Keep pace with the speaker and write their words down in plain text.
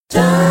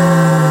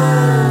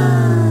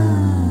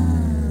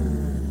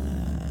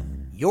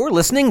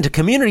listening to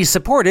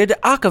community-supported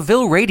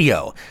Acaville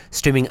Radio,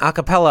 streaming a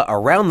cappella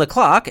around the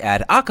clock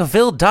at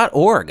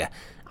acaville.org.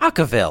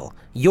 Acaville,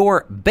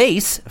 your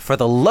base for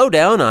the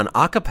lowdown on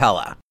a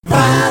cappella.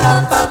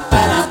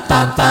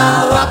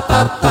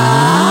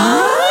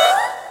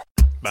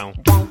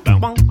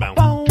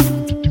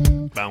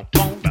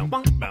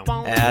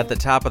 At the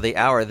top of the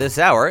hour this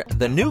hour,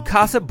 the new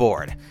CASA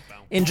board.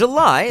 In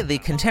July, the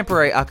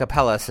Contemporary A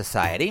Cappella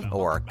Society,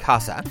 or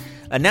CASA,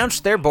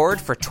 announced their board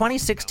for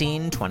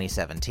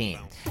 2016-2017.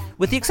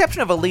 With the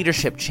exception of a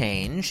leadership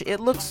change, it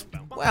looks,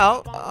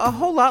 well, a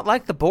whole lot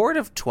like the board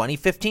of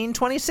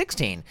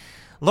 2015-2016.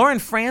 Lauren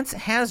France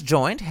has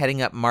joined,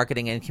 heading up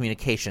marketing and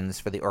communications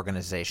for the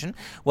organization,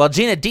 while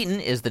Gina Deaton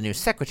is the new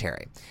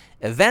secretary.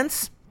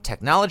 Events,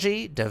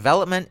 technology,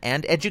 development,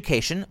 and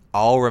education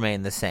all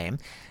remain the same,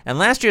 and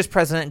last year's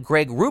president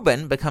Greg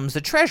Rubin becomes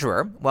the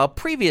treasurer, while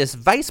previous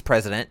vice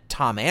president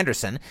Tom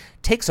Anderson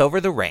takes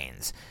over the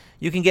reins.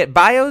 You can get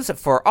bios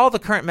for all the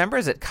current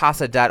members at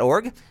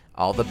casa.org.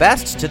 All the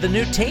best to the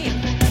new team.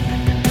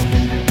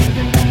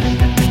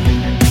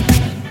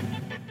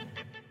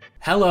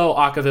 Hello,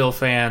 Acaville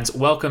fans.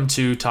 Welcome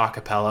to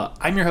Talkapella.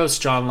 I'm your host,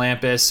 John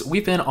Lampus.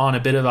 We've been on a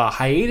bit of a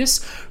hiatus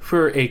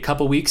for a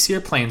couple weeks here,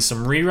 playing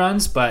some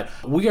reruns, but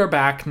we are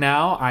back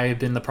now. I've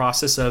been in the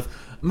process of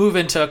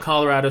moving to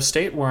Colorado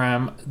State, where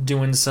I'm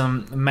doing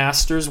some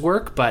master's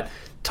work, but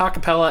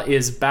Talkapella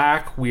is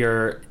back. We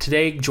are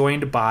today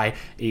joined by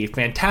a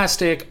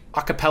fantastic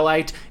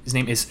acapellite. His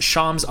name is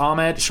Shams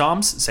Ahmed.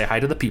 Shams, say hi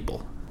to the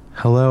people.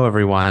 Hello,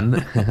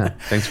 everyone.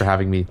 Thanks for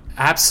having me.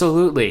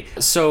 Absolutely.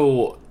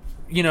 So,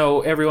 you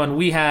know, everyone,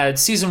 we had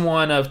season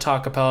 1 of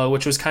Talkapella,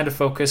 which was kind of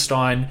focused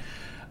on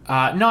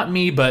not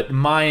me, but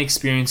my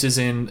experiences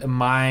in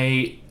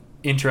my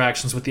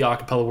interactions with the a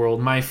cappella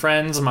world, my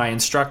friends, my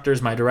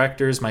instructors, my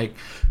directors, my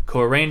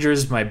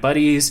co-arrangers, my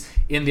buddies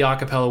in the a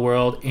cappella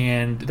world,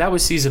 and that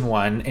was season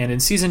 1. And in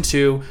season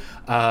 2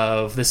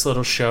 of this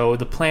little show,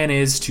 the plan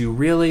is to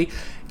really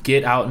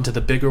get out into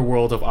the bigger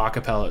world of a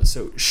cappella.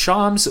 So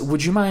Shams,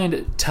 would you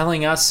mind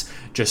telling us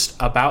just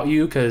about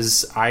you?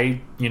 Because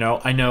I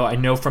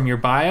know from your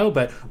bio,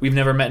 but we've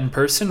never met in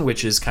person,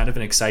 which is kind of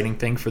an exciting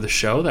thing for the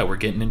show, that we're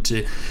getting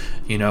into,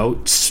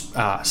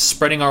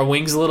 spreading our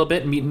wings a little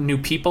bit, meeting new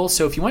people.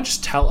 So if you want to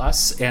just tell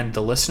us and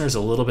the listeners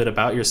a little bit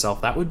about yourself,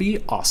 that would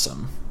be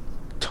awesome.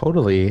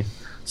 Totally.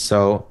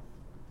 So,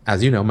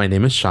 as you know, my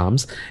name is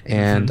Shams,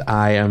 and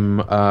I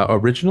am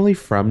originally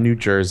from New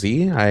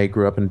Jersey. I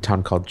grew up in a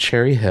town called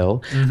Cherry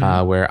Hill,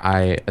 where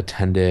I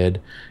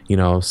attended,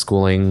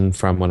 schooling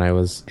from when I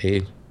was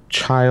a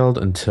child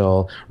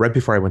until right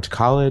before I went to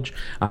college.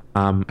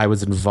 I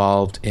was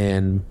involved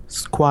in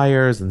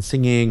choirs and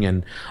singing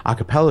and a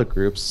cappella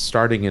groups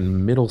starting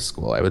in middle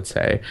school, I would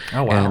say.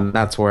 Oh, wow. And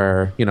that's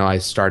where, I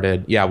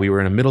started. Yeah, we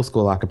were in a middle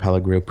school a cappella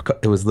group.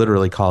 It was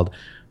literally called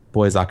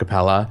Boys A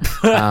Cappella.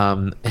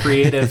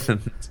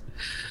 Creative.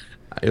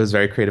 It was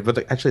very creative.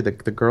 But actually,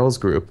 the girls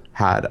group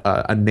had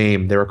a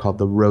name. They were called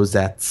the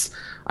Rosettes.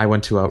 I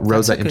went to a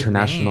Rosa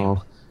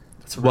International.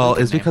 Well,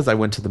 it's because I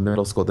went to the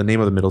middle school. The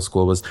name of the middle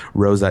school was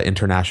Rosa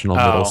International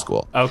Middle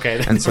School.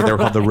 Okay. And so they were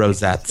called the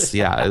Rosettes.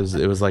 Yeah,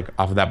 it was like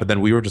off of that. But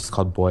then we were just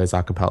called Boys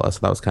A Cappella, so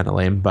that was kind of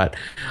lame. But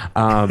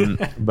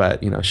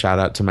shout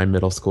out to my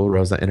middle school,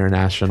 Rosa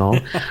International.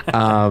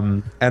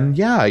 And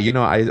yeah,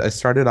 I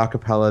started a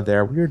cappella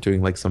there. We were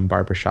doing like some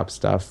barbershop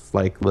stuff,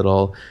 like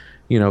little,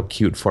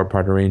 cute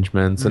 4-part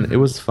arrangements, and it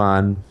was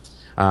fun.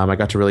 I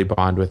got to really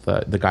bond with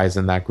the guys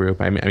in that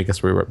group. I mean, I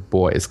guess we were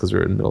boys because we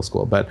were in middle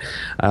school, but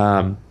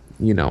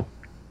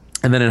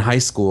and then in high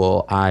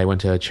school, I went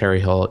to Cherry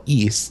Hill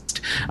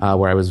East,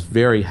 where I was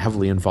very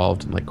heavily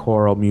involved in like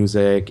choral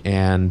music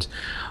and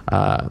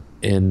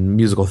in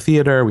musical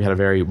theater. We had a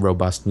very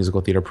robust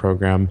musical theater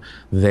program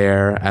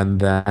there.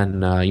 And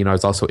then, I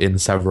was also in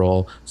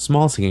several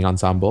small singing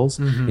ensembles,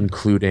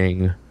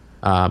 including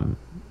a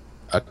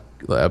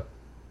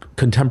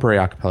contemporary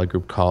a cappella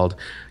group called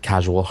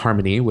Casual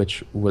Harmony,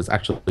 which was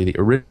actually the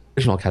original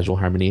Casual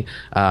Harmony.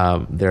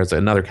 There's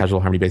another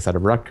Casual Harmony based out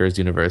of Rutgers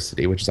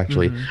University, which is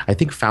actually, I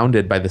think,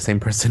 founded by the same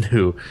person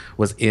who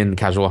was in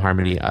Casual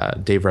Harmony,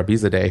 Dave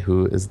Rabizadeh,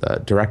 who is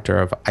the director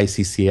of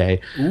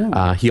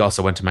ICCA. He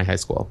also went to my high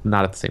school,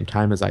 not at the same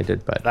time as I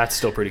did, but that's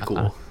still pretty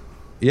cool.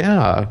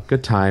 Yeah,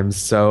 good times.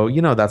 So,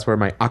 that's where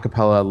my a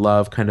cappella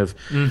love kind of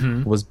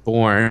was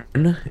born.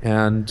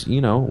 And,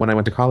 when I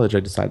went to college, I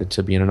decided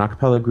to be in an a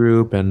cappella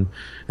group and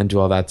do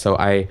all that. So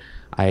I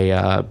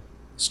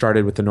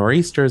started with the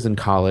Nor'easters in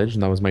college,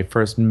 and that was my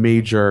first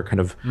major kind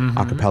of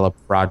a cappella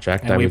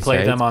project. And we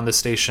play them on the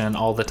station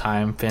all the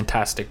time.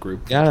 Fantastic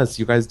group. Yes,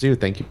 you guys do.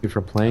 Thank you for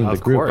playing the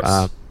group. Of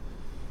course.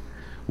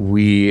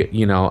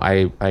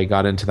 I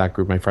got into that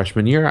group my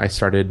freshman year. I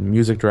started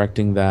music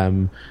directing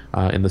them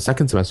in the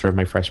second semester of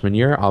my freshman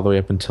year, all the way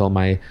up until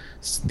the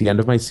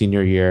end of my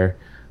senior year.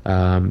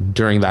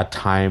 During that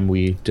time,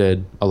 we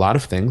did a lot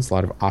of things, a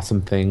lot of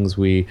awesome things.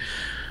 We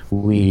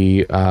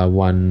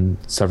won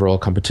several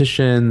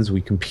competitions.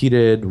 We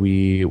competed.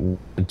 We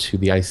went to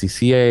the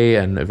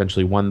ICCA and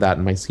eventually won that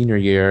in my senior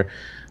year.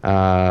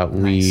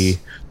 We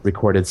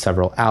recorded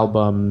several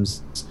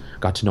albums,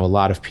 got to know a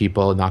lot of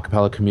people in the a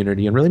cappella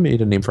community, and really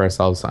made a name for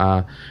ourselves.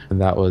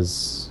 And that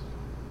was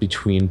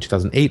between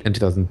 2008 and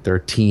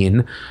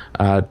 2013.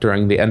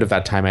 During the end of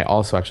that time, I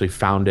also actually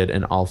founded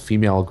an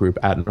all-female group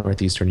at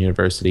Northeastern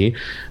University.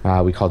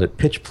 We called it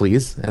Pitch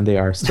Please, and they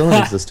are still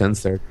in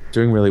existence. They're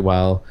doing really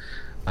well.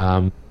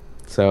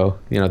 So,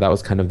 that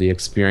was kind of the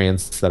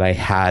experience that I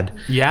had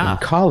in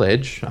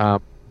college.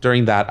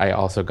 During that, I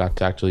also got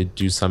to actually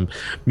do some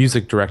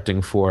music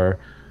directing for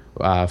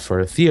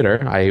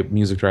theater. I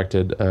music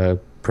directed a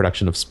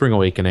production of Spring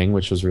Awakening,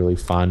 which was really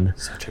fun.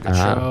 Such a good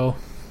show.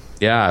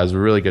 Yeah, it was a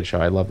really good show.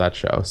 I love that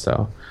show.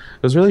 So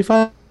it was really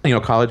fun.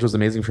 College was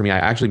amazing for me. I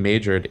actually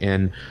majored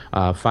in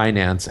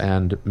finance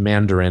and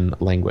Mandarin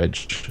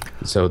language.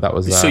 So that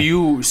was... So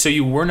you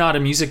were not a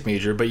music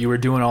major, but you were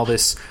doing all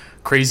this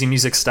crazy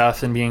music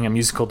stuff and being a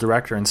musical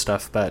director and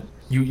stuff. But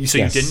Yes.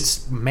 you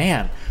didn't...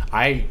 Man,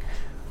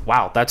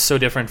 wow, that's so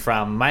different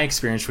from my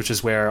experience, which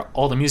is where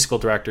all the musical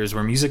directors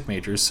were music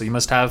majors. So you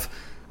must have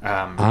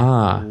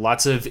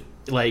lots of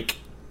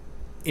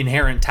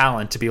inherent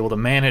talent to be able to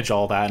manage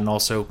all that and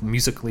also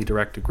musically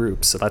direct a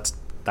group. So that's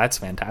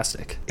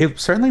fantastic. It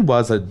certainly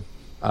was a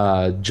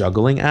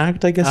juggling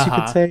act, I guess you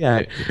could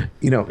say.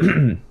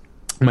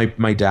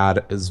 My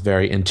dad is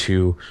very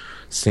into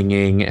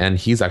singing, and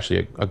he's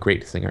actually a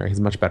great singer. He's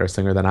a much better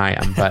singer than I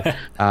am, but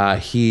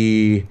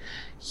he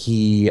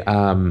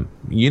instilled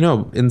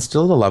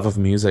a love of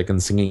music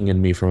and singing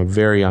in me from a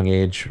very young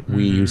age.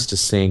 We used to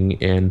sing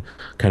in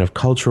kind of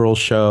cultural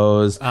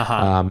shows.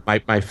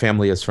 My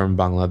family is from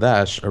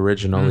Bangladesh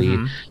originally,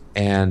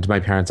 and my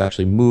parents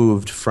actually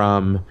moved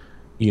from,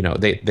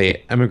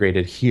 they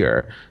emigrated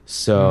here.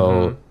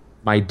 So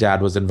my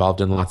dad was involved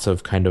in lots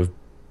of kind of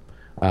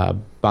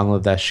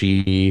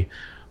Bangladeshi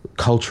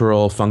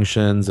cultural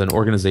functions and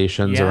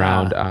organizations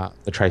around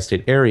the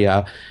tri-state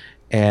area.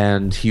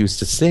 And he used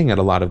to sing at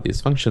a lot of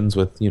these functions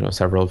with,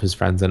 several of his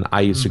friends. And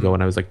I used to go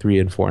when I was 3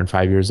 and 4 and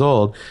 5 years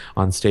old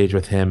on stage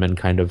with him and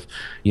kind of,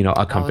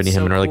 accompany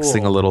him and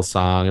sing a little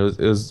song. It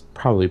was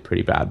probably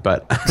pretty bad,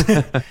 but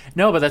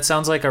no, but that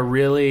sounds like a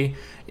really,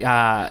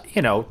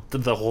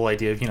 the whole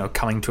idea of,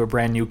 coming to a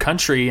brand new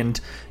country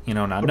and,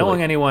 not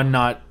knowing anyone,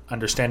 not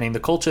understanding the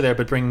culture there,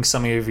 but bringing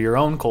some of your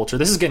own culture.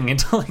 This is getting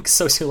into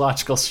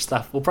sociological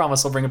stuff. We'll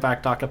promise I'll bring it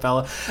back to a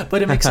cappella,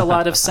 but it makes a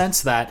lot of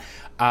sense that,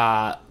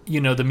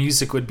 the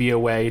music would be a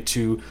way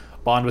to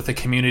bond with the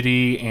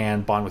community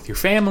and bond with your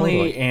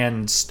family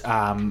and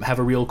have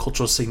a real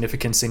cultural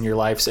significance in your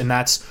lives. And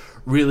that's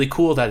really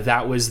cool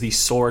that was the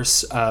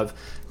source of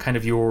kind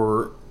of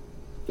your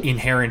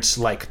inherent,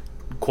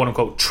 quote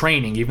unquote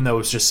training, even though it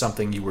was just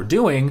something you were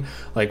doing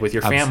with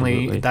your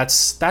family. Absolutely.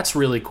 That's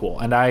really cool.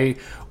 And I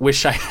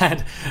wish I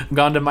had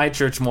gone to my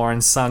church more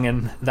and sung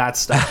in that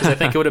stuff, because I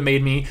think it would have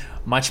made me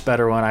much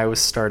better when I was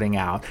starting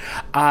out.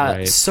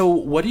 So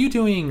what are you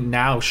doing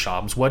now,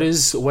 Shams? What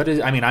is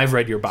I mean, I've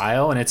read your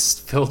bio and it's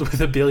filled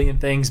with a billion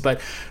things, but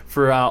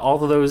for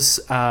all of those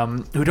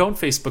who don't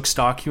Facebook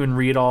stalk you and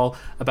read all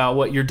about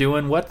what you're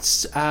doing,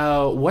 what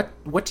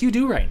do you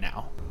do right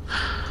now?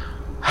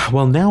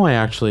 Well, now I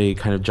actually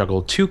kind of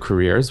juggle two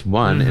careers.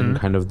 One in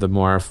kind of the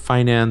more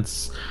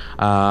finance,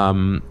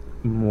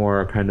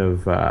 more kind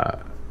of,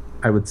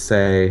 I would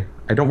say,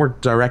 I don't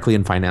work directly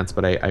in finance,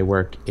 but I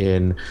work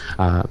in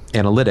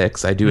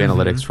analytics. I do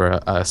analytics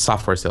for a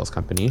software sales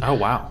company. Oh,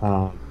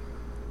 wow.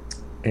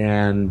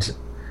 And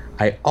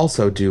I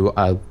also do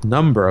a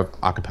number of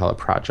a cappella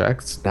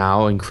projects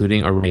now,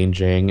 including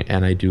arranging,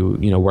 and I do,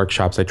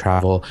 workshops. I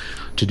travel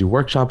to do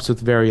workshops with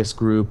various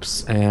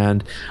groups,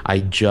 and I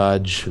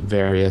judge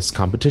various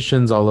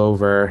competitions all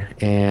over.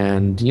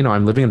 And,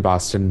 I'm living in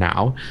Boston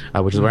now,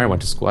 which is where I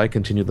went to school. I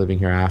continued living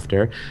here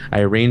after. I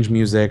arrange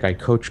music, I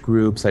coach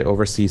groups, I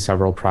oversee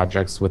several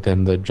projects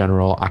within the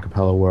general a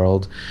cappella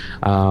world.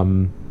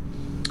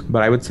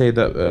 But I would say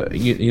that,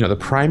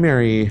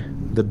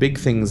 the big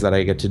things that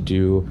I get to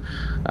do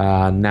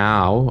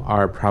now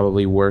are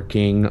probably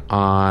working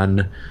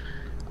on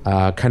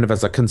kind of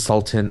as a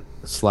consultant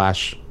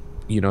slash,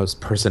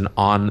 person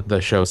on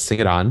the show Sing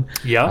It On.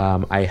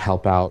 Yeah. I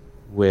help out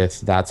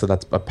with that. So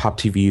that's Pop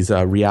TV's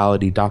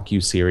reality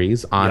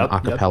docu-series on a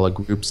cappella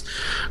groups,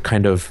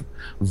 kind of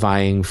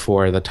vying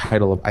for the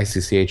title of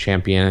ICCA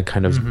champion, and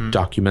kind of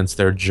documents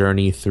their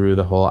journey through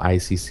the whole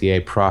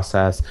ICCA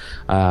process.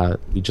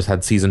 We just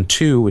had season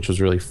 2, which was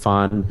really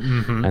fun.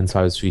 And so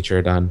I was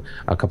featured on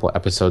a couple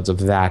episodes of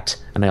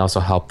that. And I also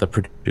help the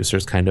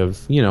producers kind of,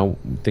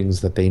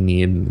 things that they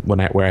need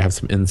where I have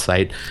some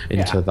insight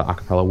into the a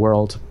cappella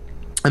world.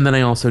 And then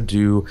I also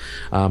do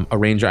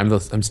arrange.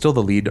 I'm still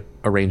the lead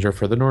arranger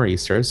for the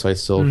Nor'easters, so I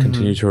still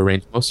continue to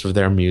arrange most of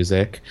their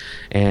music.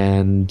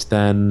 And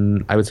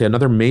then I would say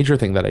another major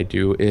thing that I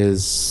do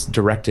is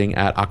directing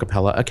at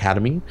Acapella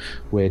Academy,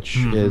 which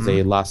is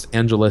a Los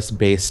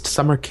Angeles-based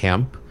summer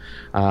camp.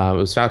 It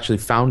was actually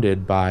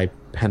founded by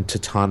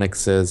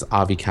Pentatonix's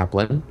Avi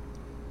Kaplan,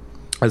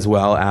 as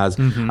well as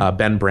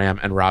Ben Bram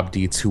and Rob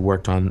Dietz, who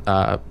worked on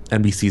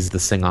NBC's The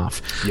Sing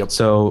Off. Yep.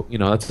 So,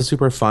 that's a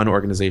super fun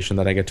organization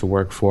that I get to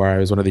work for. I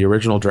was one of the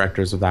original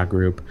directors of that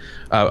group,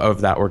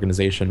 of that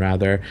organization,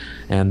 rather.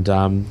 And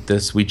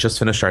we just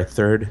finished our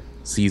 3rd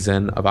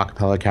season of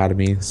Acapella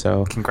Academy.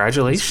 So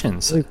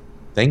congratulations.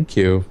 Thank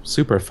you.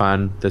 Super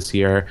fun this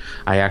year.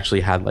 I actually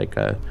had like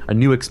a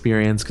new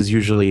experience, because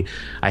usually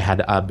I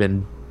had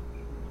been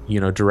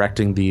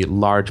directing the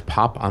large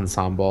pop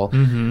ensemble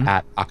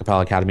at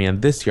Acapella Academy,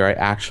 and this year I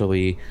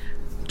actually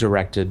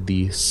directed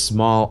the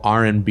small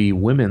R&B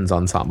women's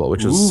ensemble,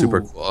 which was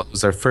super cool. It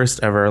was our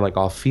first ever like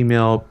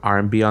all-female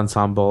R&B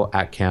ensemble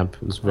at camp.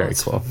 It was very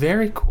cool.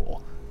 Very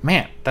cool,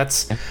 man.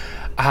 That's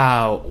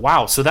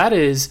wow. So that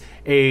is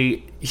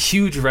a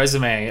huge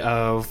resume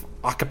of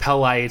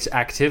acapella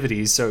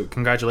activities. So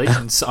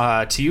congratulations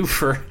to you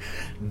for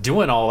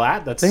doing all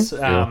that. That's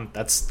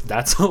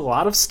a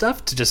lot of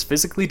stuff to just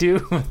physically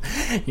do,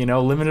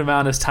 limited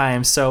amount of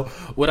time. So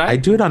I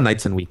do it on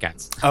nights and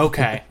weekends.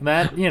 Okay,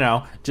 that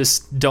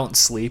just don't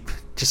sleep.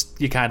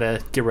 Just you kind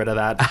of get rid of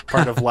that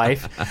part of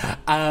life.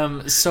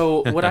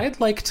 So what I'd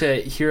like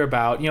to hear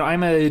about,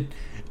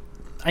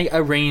 I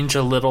arrange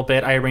a little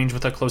bit. I arrange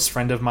with a close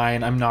friend of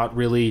mine. I'm not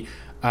really.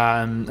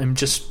 I'm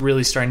just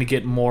really starting to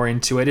get more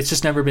into it. It's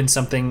just never been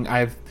something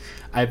I've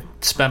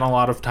spent a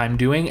lot of time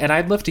doing, and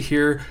I'd love to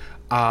hear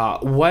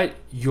what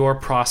your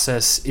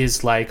process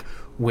is like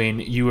when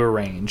you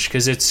arrange,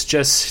 because it's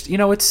just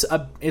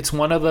it's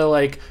one of the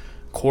like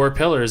core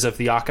pillars of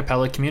the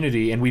acapella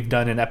community, and we've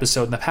done an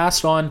episode in the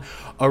past on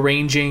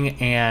arranging,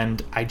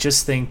 and I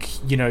just think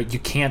you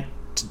can't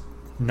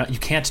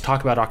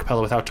talk about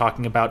acapella without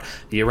talking about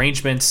the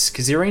arrangements,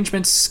 because the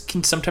arrangements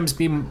can sometimes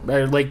be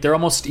like they're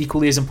almost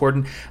equally as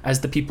important as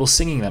the people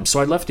singing them.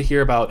 So I'd love to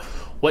hear about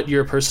what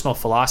your personal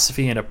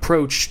philosophy and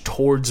approach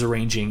towards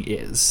arranging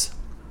is.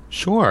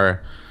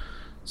 Sure.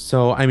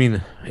 So, I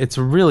mean, it's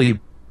a really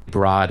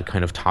broad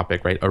kind of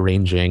topic, right?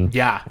 Arranging.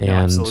 Yeah, and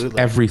absolutely.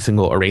 Every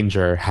single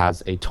arranger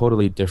has a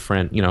totally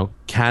different,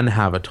 can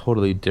have a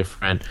totally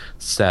different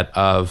set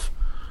of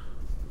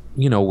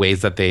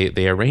ways that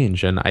they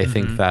arrange. And I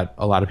think that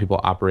a lot of people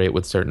operate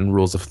with certain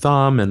rules of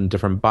thumb and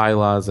different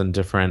bylaws and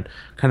different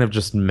kind of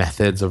just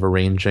methods of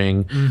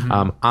arranging.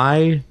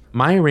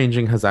 My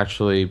arranging has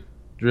actually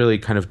really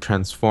kind of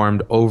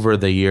transformed over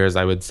the years,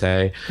 I would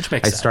say. Which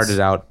makes sense. I started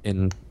out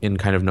in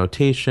kind of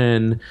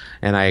notation,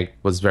 and I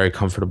was very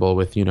comfortable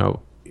with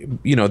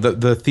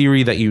the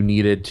theory that you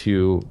needed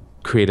to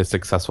create a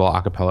successful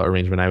a cappella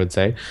arrangement, I would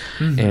say.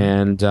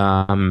 And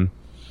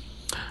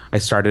I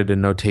started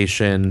in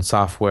notation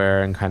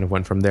software and kind of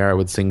went from there. I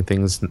would sing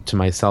things to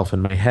myself in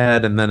my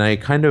head, and then I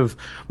kind of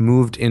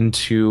moved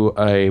into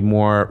a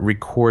more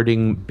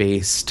recording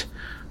based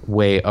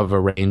way of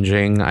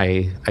arranging.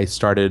 I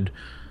started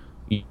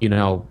in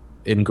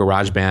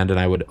GarageBand, and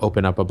I would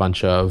open up a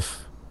bunch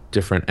of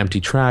different empty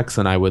tracks,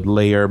 and I would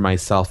layer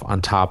myself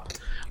on top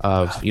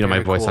of my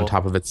voice on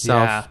top of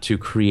itself to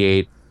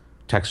create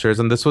textures.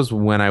 And this was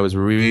when I was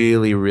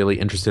really, really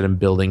interested in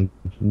building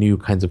new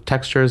kinds of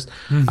textures,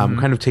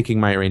 kind of taking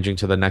my arranging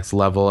to the next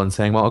level and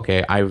saying, well,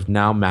 okay, I've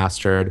now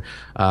mastered,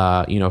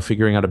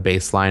 figuring out a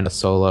bass line, a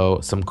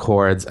solo, some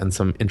chords, and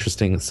some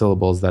interesting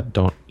syllables that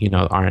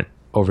aren't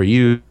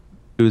overused.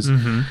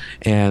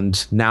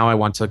 And now I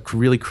want to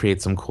really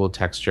create some cool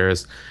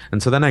textures.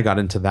 And so then I got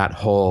into that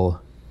whole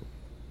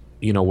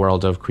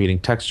world of creating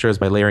textures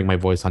by layering my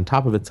voice on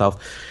top of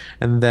itself.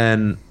 And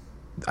then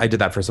I did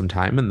that for some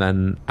time, and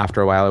then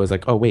after a while I was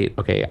like, oh wait,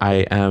 okay,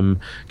 I am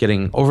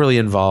getting overly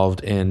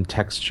involved in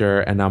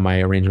texture, and now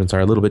my arrangements are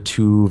a little bit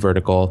too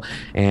vertical,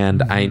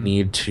 and I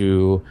need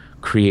to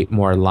create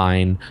more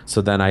line.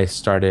 So then I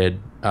started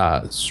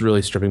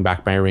really stripping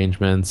back my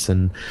arrangements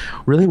and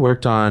really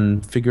worked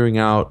on figuring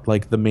out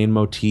like the main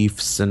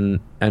motifs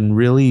and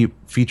really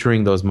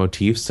featuring those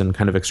motifs and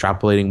kind of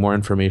extrapolating more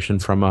information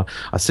from a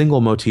single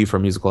motif or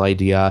musical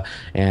idea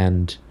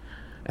and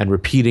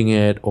repeating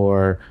it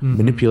or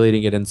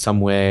manipulating it in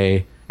some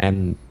way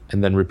and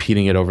then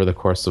repeating it over the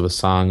course of a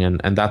song.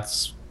 And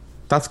that's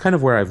kind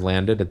of where I've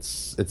landed.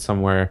 It's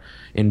somewhere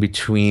in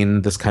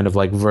between this kind of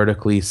like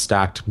vertically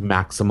stacked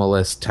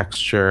maximalist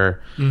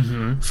texture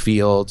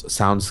field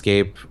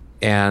soundscape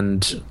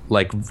and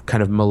like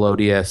kind of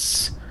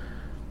melodious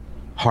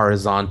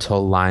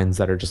horizontal lines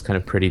that are just kind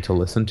of pretty to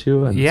listen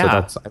to. And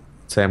so I'd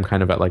say I'm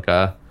kind of at like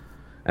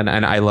and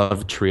I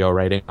love trio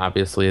writing,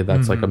 obviously.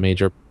 That's like a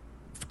major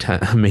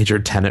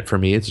tenet for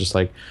me. It's just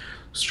like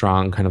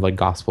strong kind of like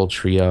gospel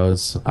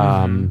trios.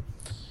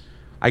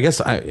 I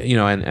guess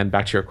and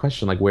back to your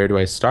question, like where do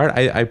I start?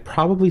 I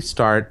probably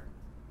start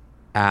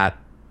at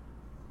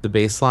the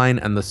bass line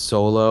and the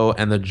solo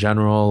and the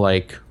general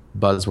like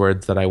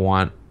buzzwords that I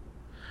want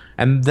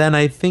And then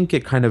I think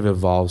it kind of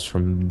evolves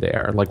from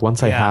there. Like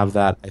once I Yeah. have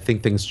that, I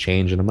think things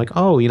change, and I'm like,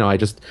 oh, I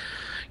just,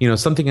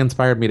 something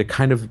inspired me to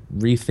kind of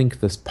rethink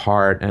this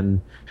part.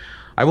 And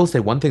I will say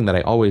one thing that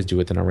I always do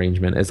with an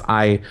arrangement is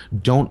I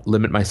don't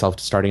limit myself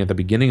to starting at the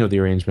beginning of the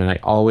arrangement. I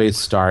always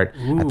start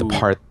at the Ooh.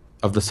 part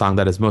of the song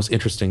that is most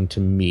interesting to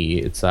me.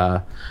 It's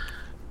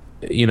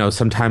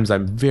sometimes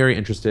I'm very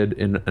interested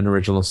in an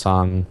original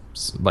song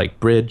like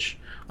bridge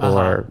Uh-huh.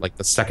 or like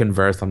the second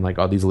verse. I'm like,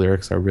 oh, these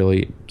lyrics are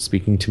really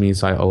speaking to me,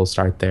 so I will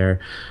start there.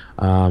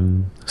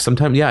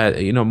 Sometimes,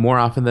 yeah, more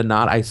often than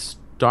not, I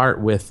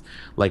start with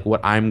like what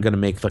I'm gonna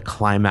make the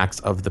climax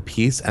of the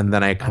piece, and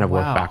then I kind Oh, of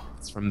work wow.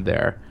 backwards from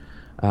there.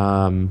 I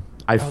Oh,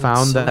 that's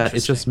found so that it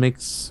interesting. just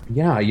makes,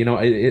 yeah,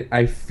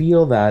 I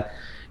feel that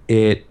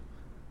it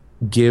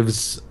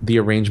gives the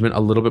arrangement a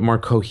little bit more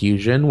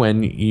cohesion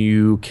when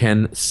you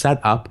can set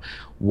up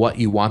what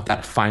you want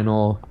that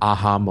final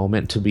aha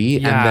moment to be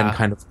and then Yeah,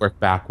 kind of work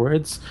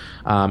backwards,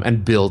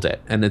 and build it,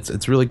 and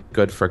it's really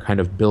good for kind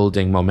of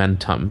building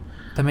momentum.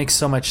 that makes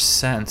so much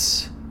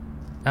sense.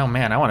 Oh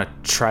man, I want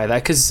to try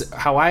that because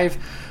how I've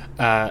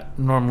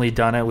normally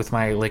done it with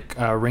my like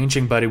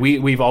ranging buddy,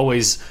 we've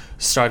always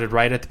started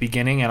right at the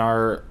beginning, and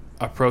our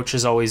approach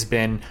has always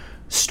been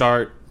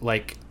start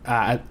like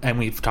and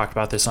we've talked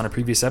about this on a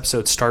previous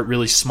episode. Start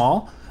really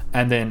small,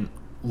 and then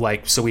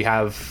like so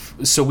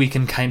we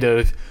can kind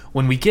of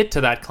when we get to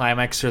that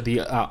climax or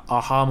the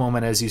aha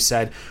moment, as you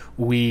said,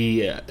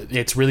 we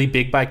it's really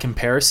big by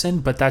comparison,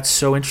 but that's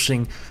so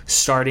interesting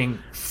starting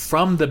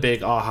from the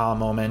big aha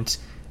moment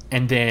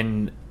and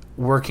then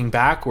working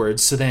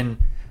backwards. So then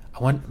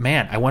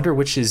I wonder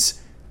which is.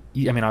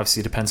 I mean,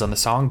 obviously it depends on the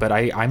song, but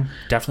I'm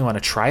definitely want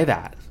to try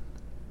that.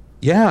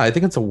 Yeah, I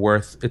think it's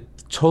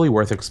totally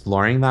worth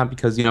exploring that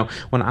because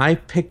when I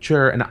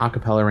picture an a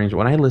cappella arrangement,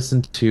 when I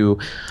listen to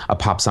a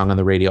pop song on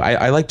the radio,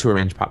 I like to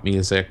arrange pop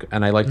music,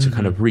 and I like to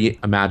kind of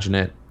reimagine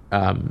it,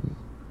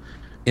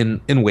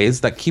 in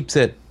ways that keeps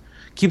it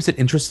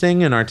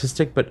interesting and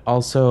artistic, but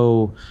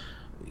also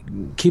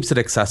keeps it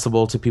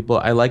accessible to people.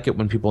 I like it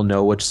when people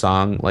know which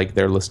song like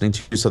they're listening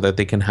to, so that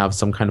they can have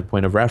some kind of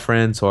point of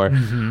reference or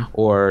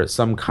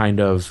some kind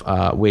of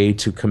way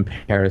to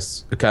compare.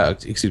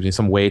 Excuse me,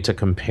 some way to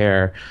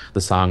compare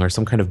the song or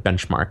some kind of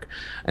benchmark.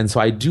 And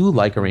so I do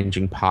like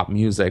arranging pop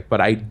music,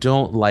 but I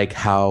don't like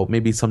how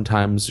maybe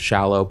sometimes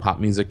shallow pop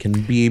music can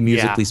be Yeah,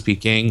 musically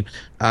speaking.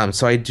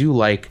 So I do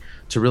like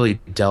to really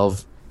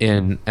delve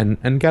in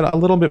and get a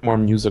little bit more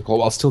musical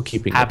while still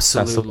keeping it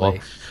accessible.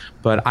 absolutely.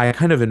 But I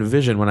kind of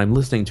envision when I'm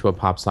listening to a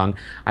pop song,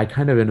 I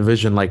kind of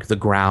envision like the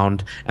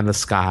ground and the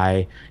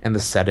sky and the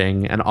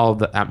setting and all of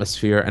the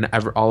atmosphere and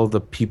all of the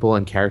people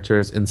and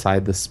characters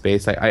inside the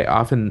space. I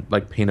often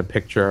like paint a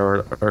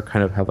picture or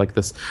kind of have like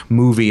this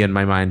movie in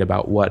my mind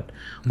about what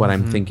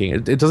I'm thinking.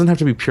 It doesn't have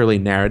to be purely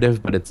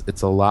narrative, but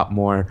it's a lot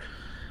more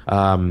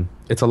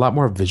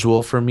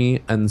visual for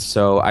me. And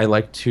so I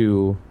like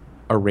to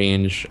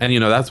arrange, and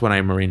that's when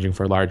I'm arranging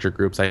for larger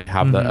groups. I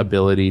have the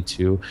ability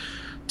to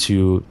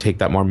take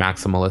that more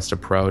maximalist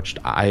approach.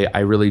 I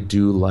really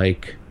do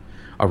like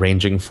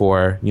arranging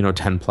for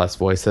 10 plus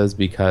voices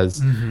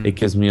because it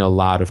gives me a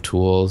lot of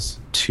tools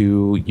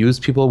to use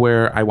people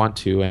where I want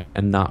to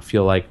and not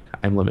feel like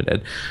I'm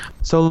limited.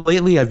 So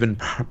lately I've been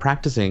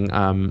practicing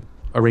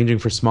arranging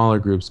for smaller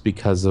groups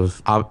because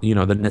of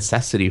the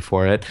necessity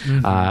for it.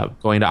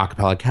 Going to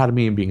Acapella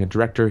Academy and being a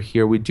director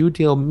here, we do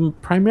deal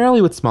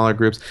primarily with smaller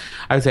groups.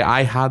 I would say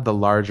I had the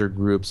larger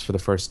groups for the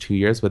first 2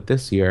 years, but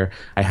this year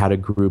I had a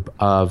group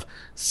of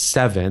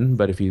 7.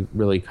 But if you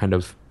really kind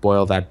of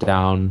boil that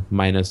down,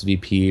 minus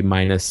VP,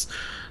 minus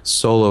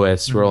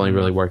soloist, we're only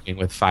really working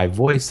with 5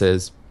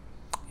 voices,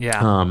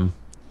 Yeah.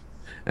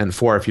 and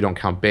 4 if you don't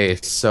count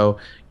bass. So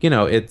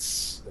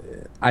it's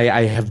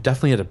I have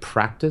definitely had to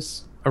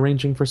practice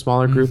arranging for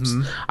smaller groups.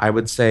 I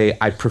would say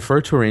I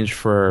prefer to arrange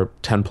for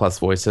 10 plus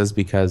voices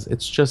because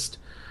it's just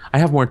I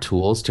have more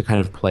tools to kind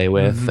of play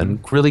with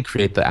and really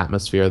create the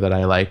atmosphere that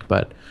I like.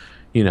 But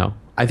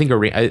I think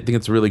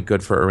it's really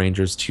good for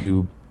arrangers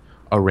to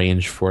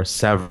arrange for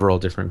several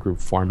different group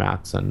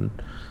formats and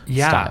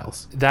Yeah,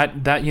 styles.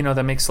 that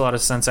that makes a lot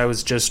of sense. I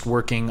was just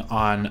working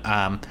on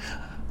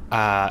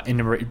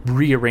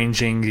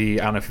rearranging the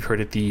I don't know if you've heard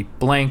it, the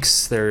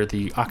Blanks. They're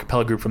the a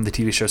cappella group from the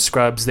TV show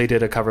Scrubs. They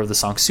did a cover of the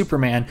song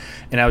Superman,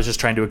 and I was just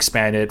trying to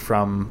expand it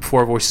from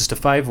 4 voices to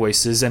 5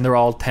 voices, and they're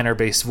all tenor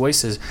based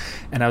voices.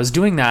 And I was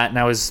doing that, and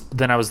I was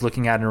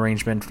looking at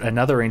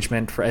another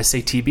arrangement for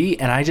SATB,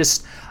 and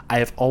I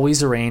have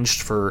always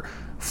arranged for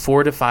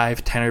 4 to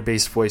 5 tenor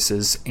based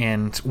voices,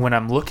 and when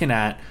I'm looking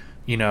at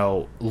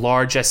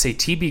large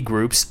SATB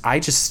groups,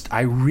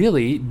 I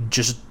really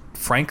just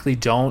frankly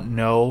don't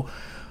know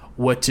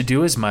what to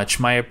do as much.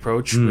 My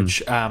approach,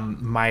 which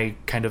my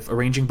kind of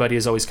arranging buddy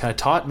has always kind of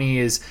taught me,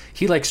 is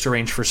he likes to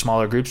arrange for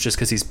smaller groups just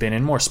because he's been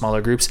in more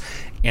smaller groups,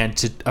 and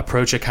to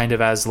approach it kind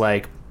of as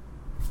like,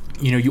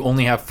 you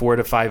only have 4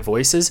 to 5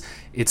 voices.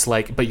 It's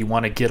like, but you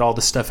want to get all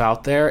the stuff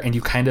out there, and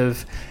you kind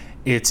of,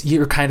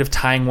 you're kind of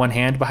tying one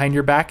hand behind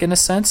your back in a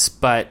sense,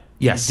 but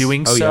Yes. in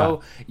doing Oh,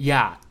 so,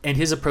 yeah. And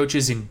his approach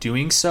is, in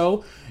doing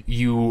so,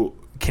 you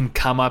can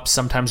come up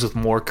sometimes with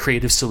more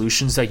creative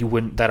solutions that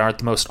aren't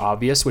the most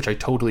obvious, which I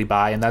totally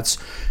buy, and that's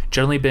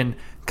generally been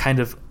kind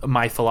of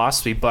my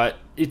philosophy. But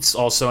it's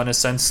also, in a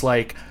sense,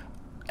 like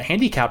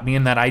handicapped me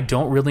in that I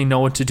don't really know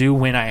what to do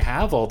when I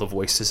have all the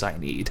voices I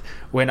need.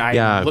 When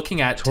I'm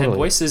looking at 10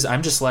 voices,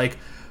 I'm just like,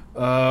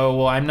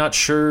 well, I'm not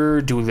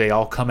sure. Do they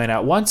all come in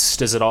at once?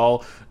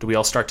 Do we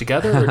all start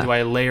together, or do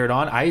I layer it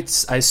on?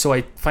 So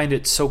I find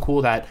it so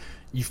cool that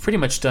you've pretty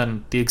much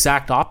done the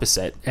exact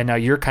opposite, and now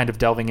you're kind of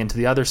delving into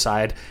the other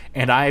side,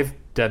 and I've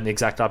done the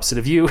exact opposite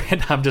of you,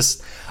 and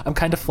I'm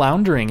kind of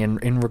floundering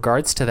in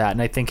regards to that.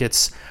 And I think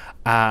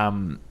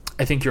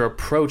I think your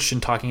approach in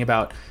talking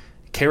about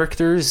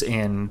characters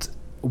and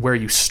where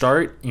you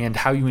start and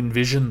how you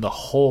envision the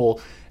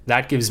whole,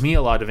 that gives me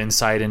a lot of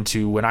insight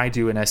into when I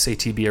do an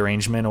SATB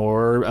arrangement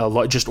or a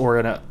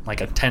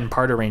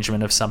 10-part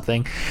arrangement of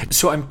something.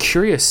 So I'm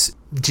curious,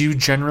 do you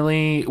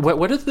generally,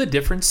 what are the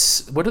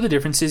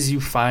differences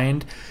you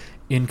find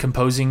in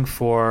composing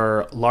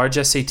for large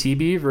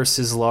SATB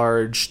versus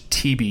large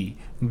TB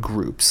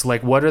groups?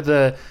 Like, what are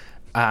the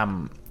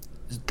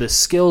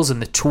skills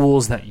and the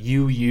tools that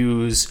you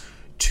use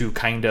to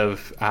kind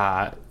of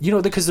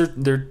because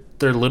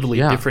they're literally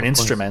different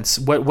instruments.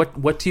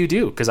 What do you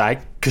do? Because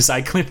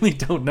I clearly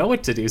don't know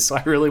what to do, so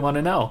I really want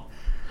to know.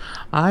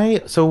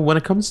 So when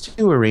it comes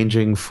to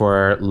arranging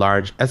for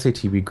large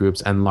SATB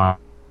groups and large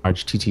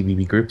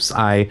TTBB groups,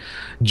 I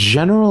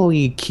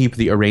generally keep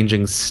the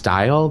arranging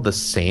style the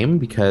same,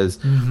 because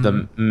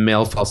the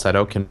male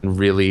falsetto can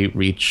really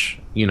reach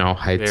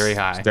heights very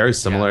high, very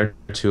similar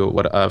to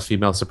what a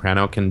female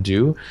soprano can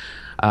do.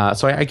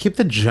 So I keep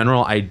the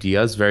general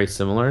ideas very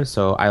similar.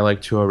 So I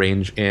like to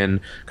arrange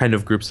in kind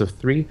of groups of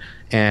 3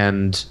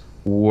 and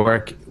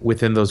work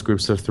within those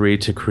groups of 3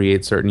 to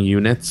create certain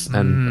units.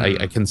 And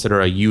I consider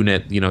a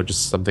unit,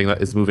 just something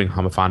that is moving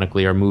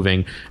homophonically or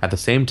moving at the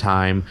same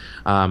time.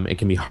 It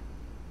can be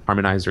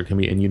harmonized or it can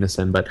be in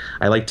unison, but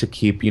I like to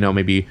keep,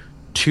 maybe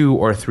 2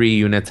 or 3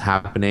 units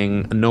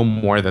happening, no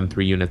more than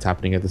 3 units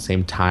happening at the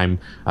same time,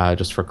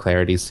 just for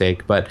clarity's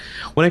sake. But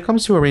when it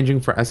comes to arranging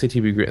for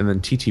SATB group and then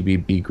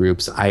TTBB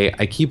groups,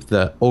 I keep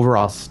the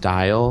overall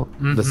style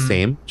the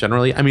same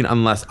generally. I mean,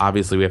 unless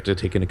obviously we have to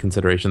take into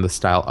consideration the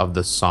style of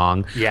the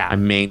song. Yeah. I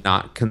may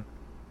not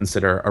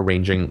consider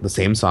arranging the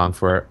same song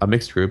for a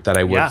mixed group that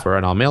I would for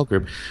an all-male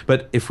group.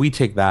 But if we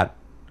take that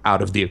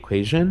out of the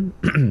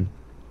equation,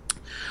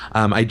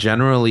 I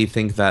generally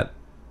think that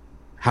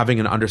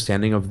having an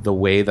understanding of the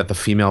way that the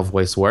female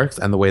voice works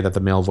and the way that the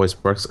male voice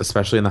works,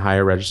 especially in the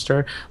higher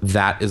register,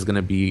 that is going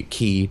to be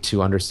key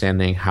to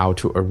understanding how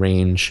to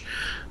arrange,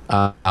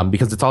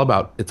 because it's all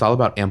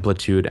about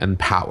amplitude and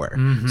power.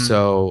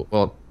 So,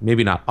 well,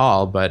 maybe not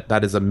all, but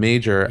that is a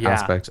major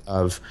aspect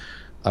of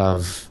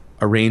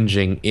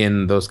arranging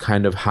in those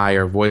kind of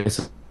higher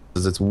voices.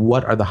 It's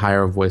what are the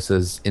higher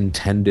voices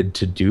intended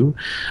to do.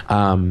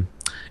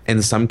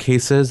 In some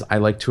cases, I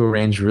like to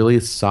arrange really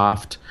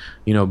soft,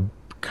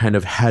 kind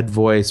of head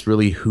voice,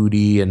 really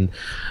hooty and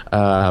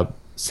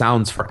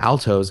sounds for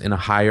altos in a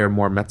higher,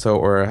 more mezzo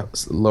or a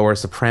lower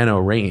soprano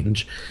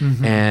range.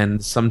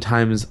 And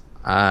sometimes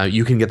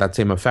you can get that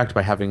same effect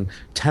by having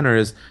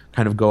tenors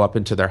kind of go up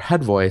into their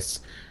head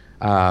voice,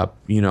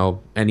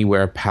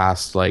 anywhere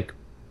past like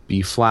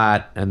B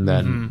flat and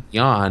then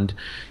beyond.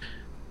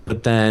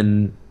 But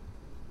then,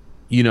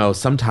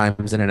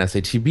 sometimes in an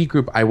SATB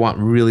group, I want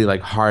really like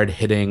hard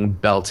hitting,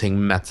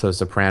 belting mezzo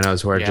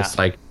sopranos who are just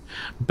like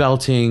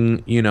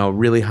belting,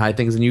 really high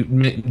things, and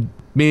you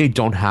maybe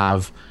don't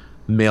have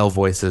male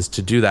voices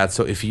to do that.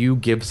 So if you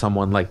give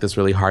someone like this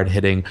really hard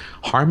hitting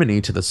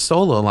harmony to the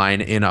solo line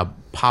in a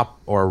pop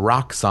or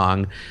rock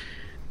song,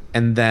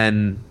 and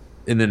then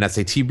in an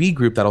SATB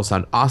group, that'll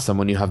sound awesome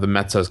when you have the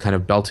mezzos kind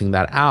of belting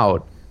that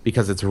out,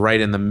 because it's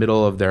right in the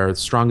middle of their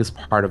strongest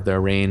part of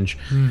their range.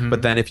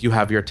 But then if you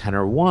have your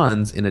tenor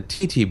ones in a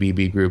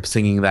TTBB group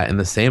singing that in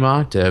the same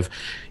octave,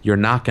 you're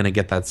not going to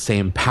get that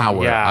same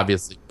power,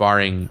 obviously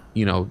barring,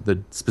 the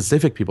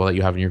specific people that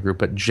you have in your group.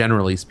 But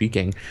generally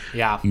speaking,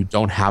 you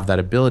don't have that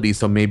ability.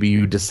 So maybe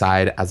you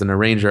decide as an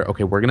arranger,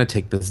 okay, we're going to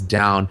take this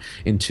down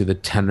into the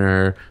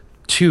tenor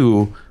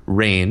 2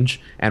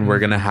 range, and we're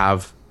going to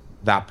have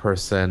that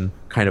person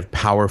kind of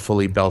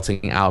powerfully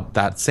belting out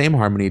that same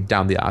harmony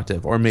down the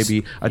octave, or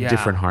maybe a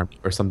different harmony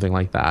or something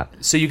like that.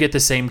 So you get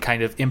the same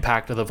kind of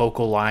impact of the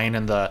vocal line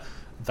and the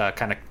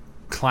kind of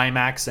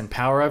climax and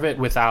power of it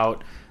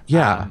without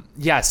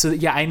so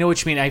I know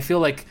what you mean. I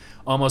feel like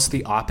almost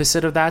the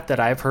opposite of that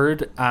I've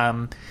heard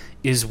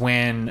is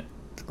when,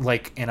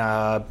 like, in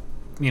a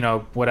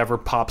whatever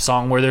pop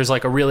song where there's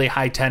like a really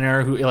high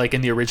tenor who, like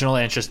in the original,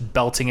 and it's just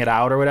belting it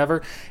out or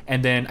whatever,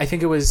 and then I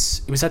think it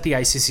was at the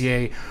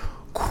ICCA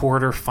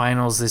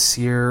quarterfinals this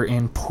year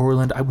in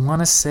Portland. I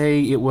want to say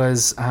it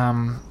was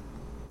I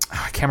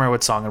can't remember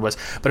what song it was,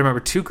 but I remember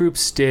 2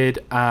 groups did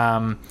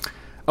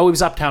Oh, it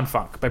was Uptown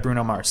Funk by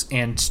Bruno Mars.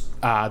 And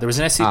there was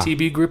an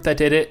SATB group that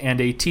did it and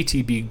a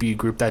TTBB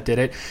group that did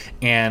it.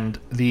 And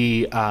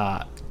the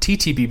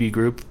TTBB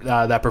group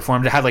that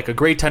performed, it had like a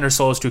great tenor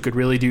soloist who could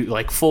really do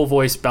like full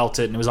voice belt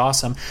it, and it was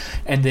awesome.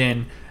 And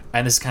then,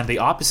 and this is kind of the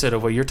opposite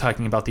of what you're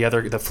talking about,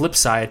 the flip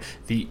side,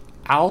 the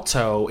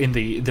alto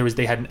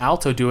they had an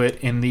alto do it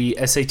in the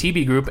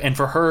SATB group, and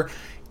for her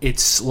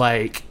it's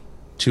like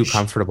too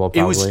comfortable.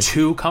 Probably. It was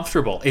too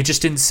comfortable. It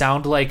just didn't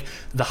sound like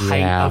the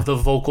height of the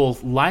vocal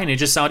line. It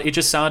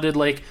sounded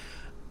like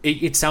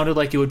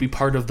it would be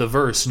part of the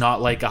verse,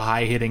 not like a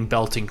high hitting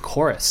belting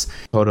chorus.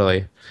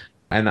 Totally.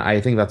 And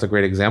I think that's a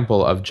great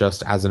example of,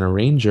 just as an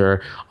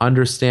arranger,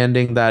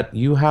 understanding that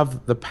you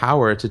have the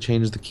power to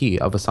change the key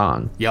of a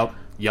song. Yep.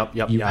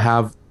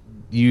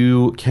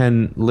 You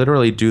can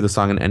literally do the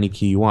song in any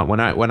key you want.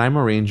 When I'm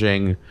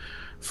arranging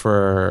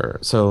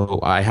so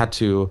I had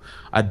to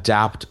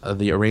adapt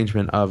the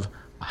arrangement of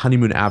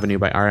Honeymoon Avenue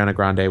by Ariana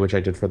Grande, which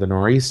I did for the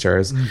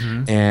Nor'easters,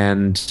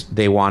 and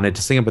they wanted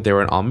to sing it, but they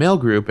were an all-male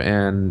group,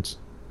 and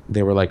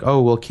they were like,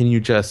 oh, well,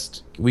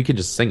 we could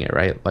just sing it,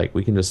 right? Like,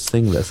 we can just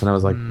sing this. And I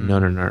was like,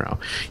 no.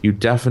 You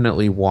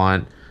definitely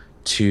want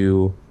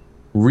to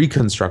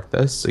reconstruct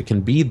this. It can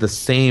be the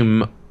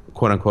same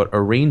quote unquote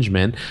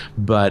arrangement,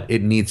 but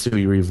it needs to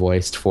be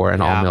revoiced for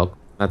an all-male.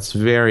 That's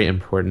very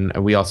important.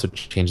 And we also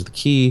changed the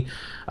key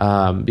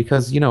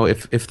because,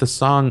 if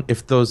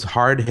those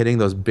hard hitting,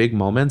 those big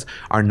moments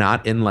are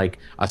not in like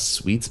a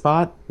sweet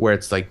spot where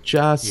it's like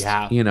just,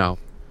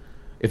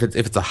 if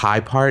it's a high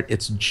part,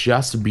 it's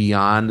just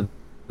beyond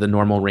the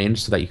normal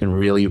range so that you can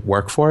really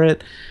work for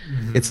it,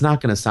 it's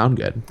not going to sound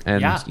good.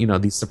 And,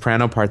 these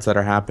soprano parts that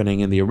are happening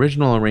in the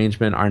original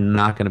arrangement are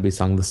not going to be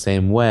sung the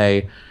same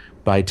way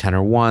by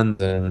tenor one,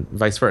 and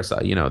vice versa.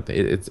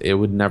 It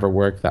would never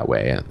work that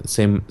way.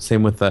 Same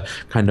with the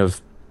kind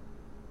of,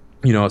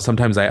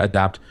 sometimes I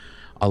adapt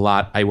a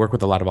lot. I work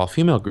with a lot of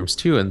all-female groups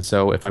too, and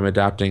so if I'm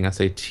adapting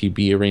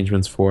SATB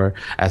arrangements for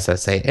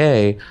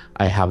SSAA,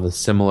 I have the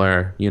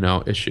similar,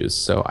 issues.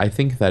 So I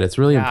think that it's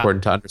really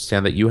important to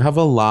understand that you have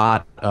a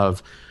lot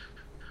of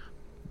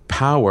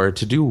power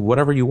to do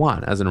whatever you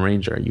want as an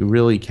arranger. You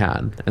really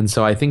can. And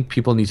so I think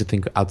people need to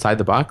think outside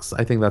the box.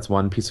 I think that's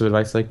one piece of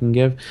advice I can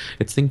give.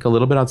 It's think a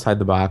little bit outside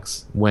the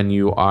box when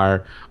you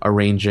are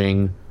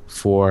arranging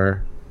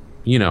for,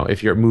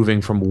 if you're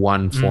moving from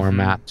one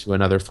format to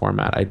another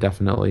format. I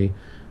definitely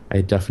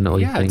think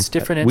it's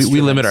different. We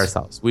limit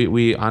ourselves.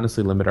 We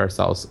honestly limit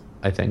ourselves,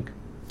 I think.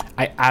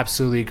 I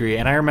absolutely agree.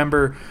 And I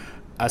remember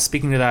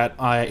speaking to that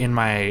in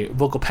my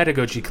vocal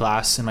pedagogy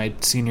class in my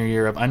senior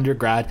year of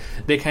undergrad,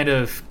 they kind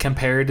of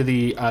compared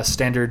the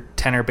standard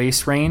tenor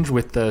bass range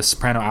with the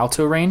soprano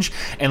alto range,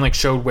 and like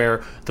showed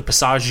where the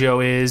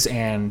passaggio is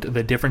and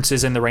the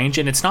differences in the range.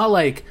 And it's not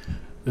like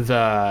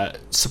the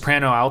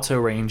soprano alto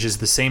range is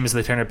the same as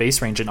the tenor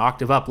bass range, an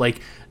octave up. Like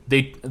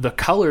the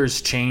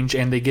colors change,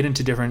 and they get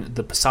into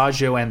the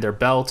passaggio and their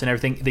belt and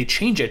everything. They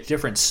change at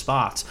different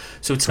spots.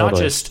 So it's not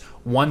just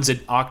one's an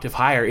octave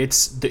higher.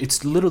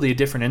 It's literally a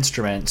different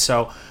instrument.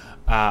 So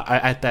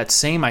at that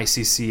same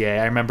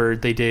ICCA, I remember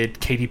they did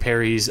Katy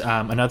Perry's,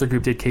 another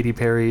group did Katy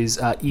Perry's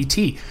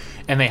E.T.,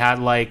 and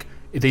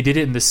they did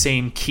it in the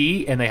same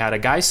key, and they had a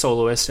guy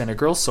soloist and a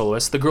girl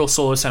soloist. The girl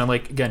soloist sounded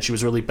like, again, she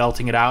was really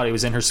belting it out. It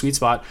was in her sweet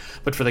spot.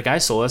 But for the guy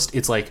soloist,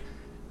 it's like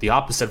the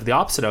opposite of the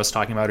opposite I was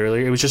talking about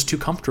earlier. It was just too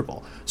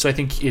comfortable. So I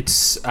think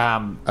it's...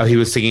 he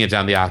was singing it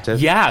down the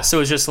octave? Yeah, so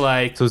it was just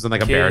like... So it was in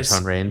like a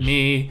baritone range?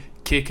 Me,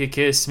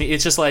 kiss me.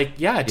 It's just like,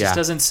 it just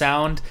doesn't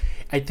sound...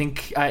 I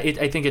think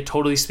it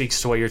totally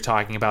speaks to what you're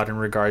talking about in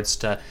regards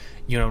to,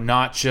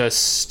 not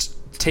just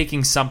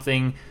taking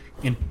something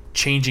and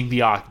changing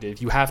the octave.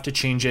 You have to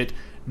change it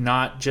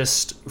not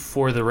just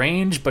for the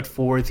range, but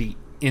for the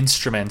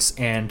instruments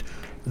and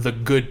the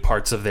good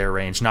parts of their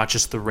range, not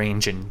just the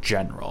range in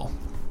general.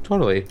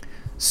 Totally.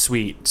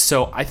 Sweet.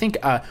 So I think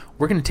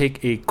we're going to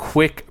take a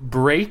quick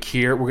break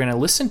here. We're going to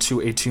listen to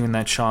a tune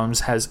that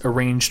Shams has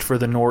arranged for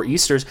the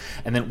Nor'easters,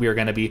 and then we are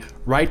going to be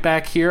right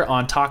back here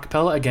on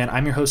Talkapella. Again,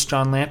 I'm your host,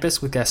 John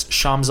Lampus, with guest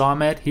Shams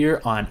Ahmed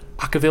here on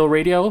Acaville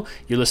Radio.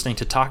 You're listening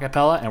to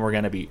Talkapella, and we're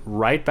going to be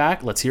right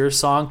back. Let's hear a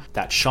song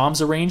that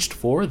Shams arranged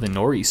for the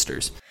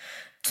Nor'easters.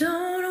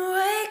 Don't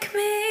wake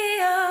me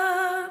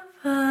up,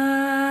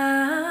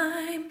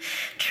 I'm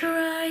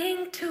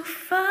trying to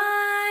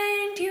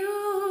find you.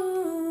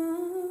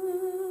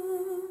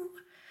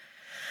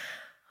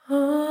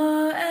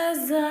 Oh,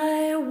 as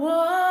I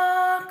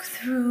walk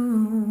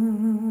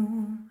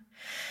through,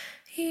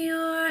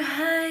 you're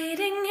hiding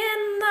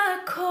in the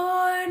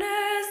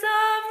corners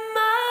of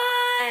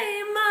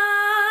my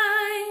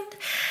mind.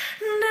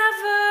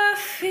 Never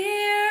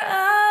fear,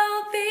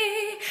 I'll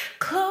be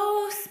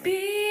close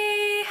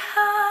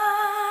behind.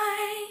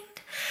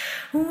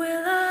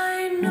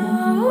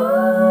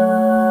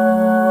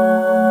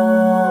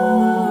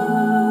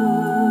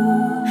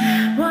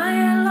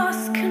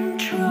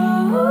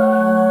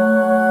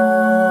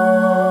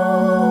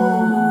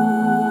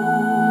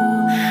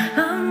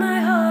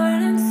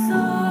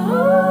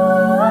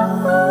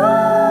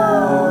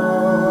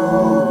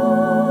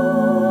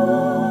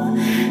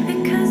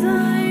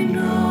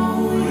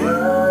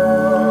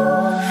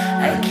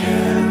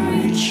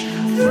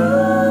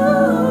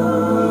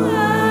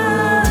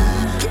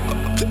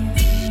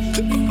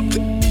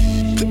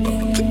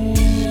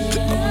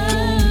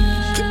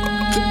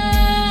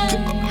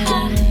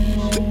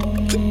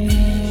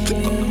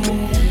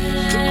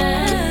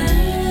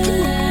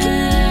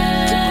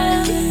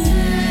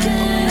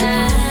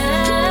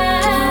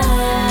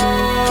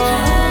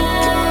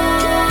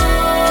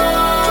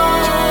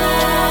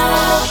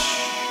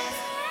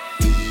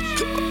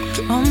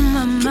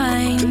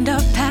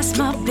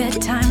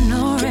 time,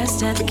 no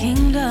rest at the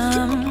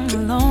kingdom.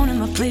 Alone in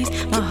my place,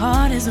 my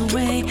heart is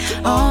away.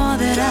 All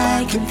that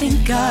I can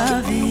think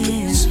of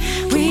is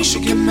we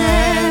should get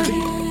married.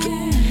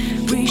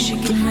 We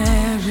should get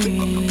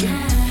married.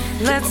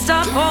 Let's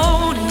stop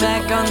holding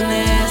back on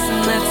this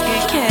and let's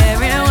get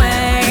carried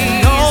away.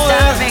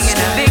 Stop making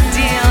a big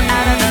deal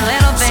out of the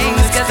little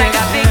things, 'cause I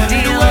got big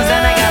deals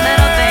and I got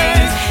little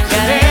things.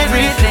 Got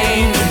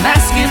everything I'm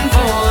asking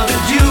for,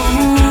 but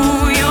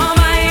you're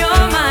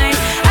mine.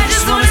 I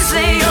just wanna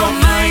say you're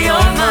mine,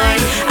 you're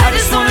mine. I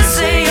just wanna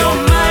say you're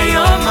mine,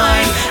 you're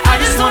mine. I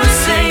just wanna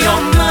say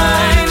you're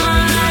mine.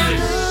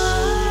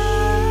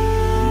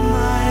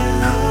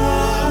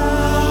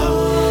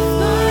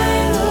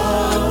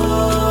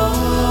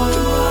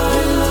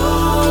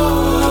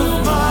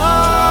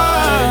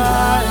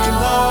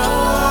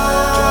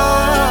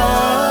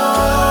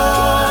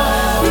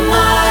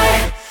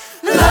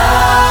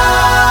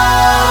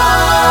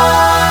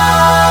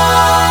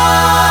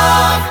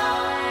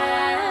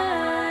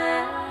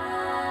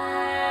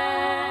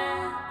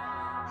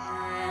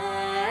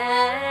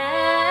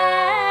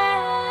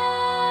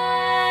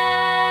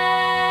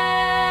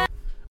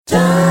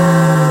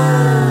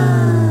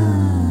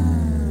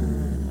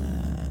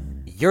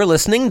 You're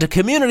listening to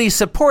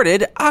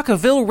community-supported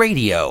Acaville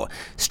Radio,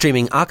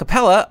 streaming a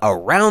cappella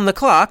around the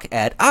clock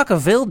at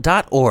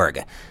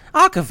acaville.org.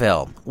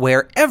 Acaville,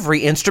 where every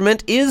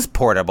instrument is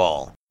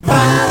portable.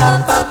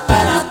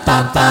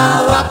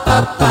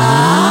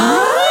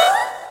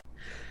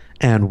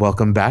 And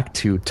welcome back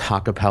to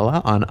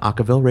Talkapella on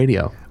Acaville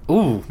Radio.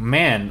 Ooh,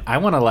 man, I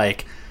want to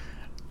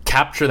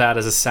capture that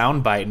as a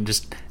soundbite and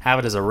just have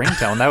it as a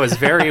ringtone. That was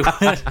very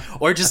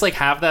or just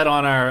have that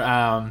on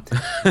our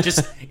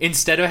just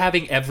instead of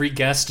having every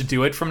guest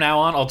do it from now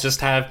on, I'll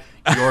just have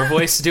your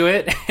voice do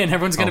it, and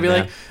everyone's gonna be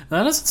like,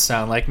 that doesn't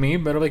sound like me,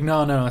 but I'm like,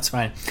 no, it's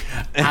fine.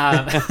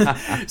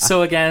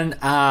 So again,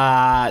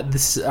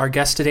 our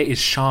guest today is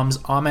Shams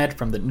Ahmed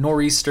from the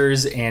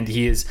Nor'easters, and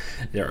he is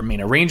their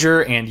main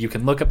arranger, and you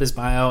can look up his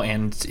bio,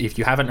 and if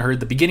you haven't heard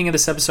the beginning of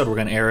this episode, we're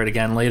going to air it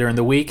again later in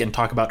the week and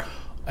talk about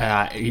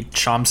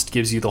Shams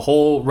gives you the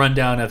whole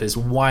rundown of his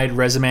wide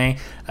resume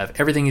of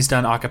everything he's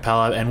done a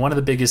cappella, and one of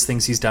the biggest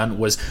things he's done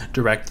was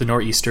direct the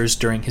Nor'easters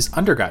during his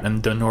undergrad,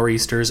 and the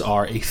Nor'easters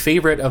are a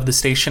favorite of the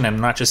station, and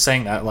I'm not just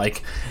saying that,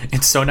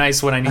 it's so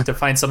nice when I need to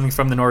find something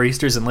from the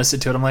Nor'easters and listen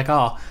to it, I'm like,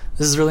 oh,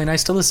 this is really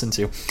nice to listen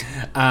to.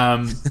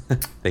 Thank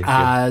you.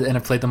 And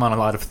I've played them on a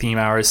lot of theme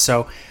hours,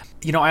 so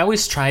I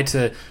always try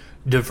to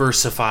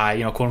diversify,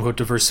 quote unquote,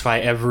 diversify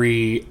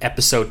every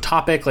episode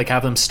topic,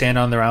 have them stand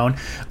on their own.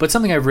 But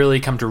something I've really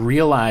come to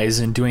realize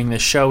in doing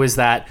this show is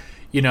that,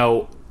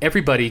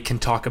 everybody can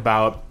talk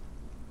about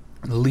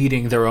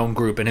leading their own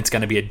group, and it's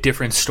going to be a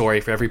different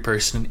story for every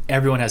person.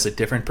 Everyone has a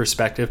different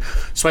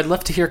perspective. So I'd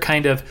love to hear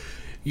kind of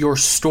your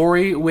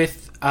story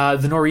with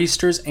the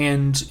Nor'easters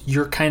and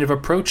your kind of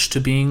approach to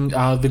being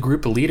the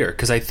group leader,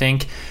 because I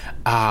think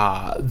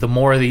the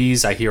more of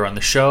these I hear on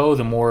the show,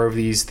 the more of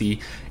these the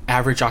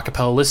average a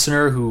cappella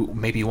listener who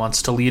maybe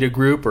wants to lead a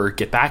group or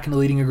get back into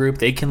leading a group,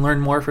 they can learn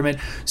more from it.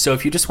 So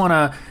if you just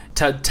want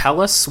to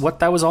tell us what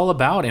that was all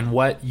about and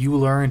what you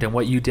learned and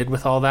what you did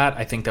with all that,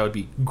 I think that would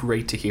be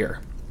great to hear.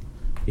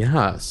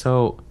 Yeah,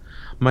 so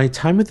my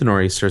time with the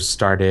Nor'easters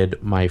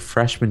started my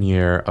freshman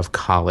year of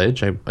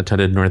college. I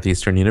attended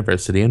Northeastern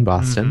University in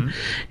Boston.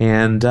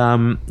 And,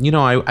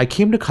 I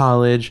came to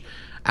college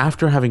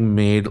after having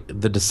made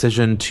the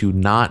decision to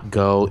not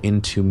go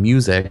into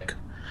music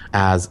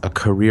as a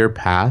career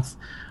path.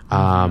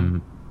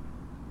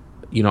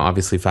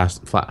 Obviously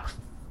fast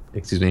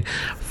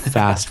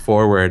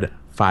forward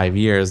 5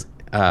 years,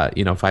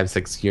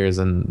 5-6 years,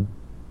 and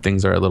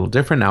things are a little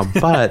different now.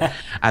 But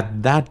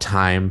at that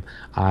time,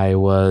 I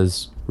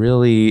was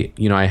really,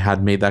 I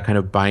had made that kind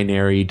of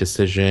binary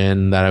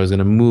decision that I was going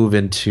to move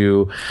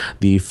into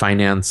the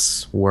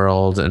finance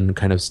world and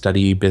kind of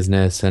study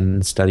business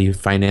and study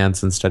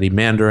finance and study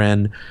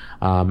Mandarin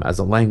as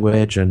a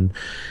language.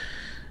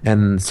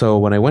 And so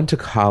when I went to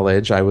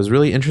college, I was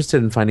really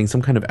interested in finding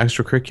some kind of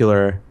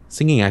extracurricular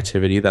singing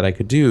activity that I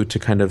could do to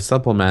kind of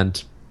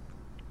supplement,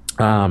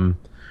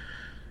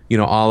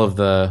 all of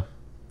the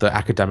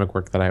academic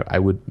work that I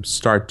would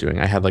start doing.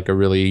 I had a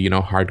really,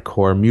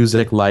 hardcore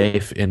music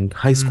life in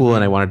high school,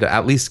 and I wanted to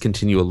at least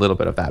continue a little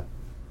bit of that.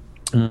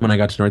 When I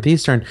got to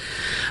Northeastern,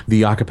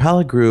 the a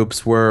cappella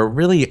groups were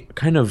really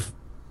kind of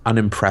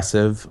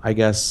unimpressive, I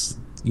guess.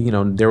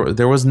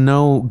 There was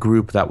no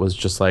group that was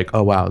just like,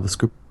 oh, wow, this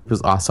group is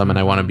awesome and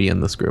I want to be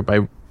in this group.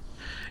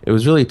 It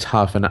was really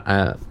tough and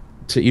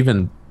to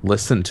even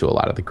listen to a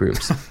lot of the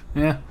groups.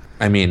 Yeah.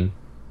 I mean,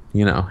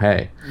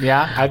 hey.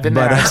 Yeah, I've been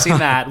there. I've seen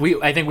that.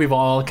 I think we've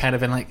all kind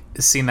of been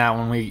seen that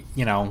when we,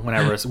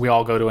 whenever we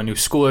all go to a new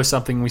school or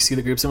something, we see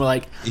the groups and we're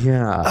like,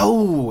 yeah.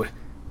 Oh.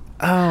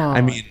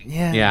 I mean,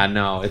 yeah,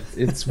 no,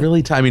 it's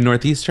really tough. I mean,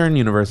 Northeastern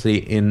University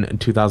in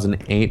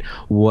 2008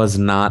 was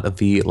not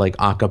the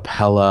a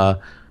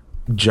cappella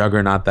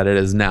juggernaut that it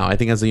is now. I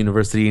think as a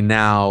university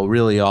now,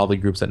 really all the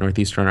groups at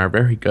Northeastern are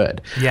very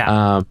good.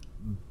 Yeah.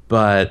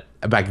 But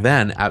back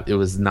then it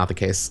was not the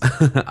case.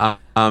 So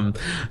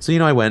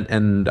I went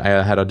and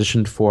I had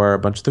auditioned for a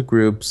bunch of the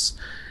groups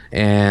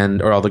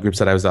or all the groups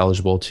that I was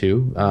eligible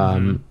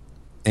to.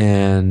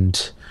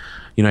 And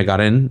I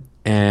got in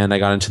and I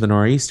got into the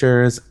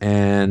Nor'easters,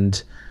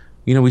 and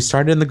we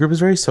started, and the group was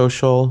very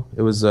social.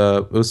 It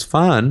was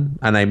fun,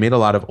 and I made a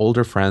lot of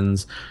older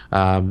friends.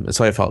 So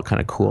I felt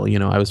kind of cool.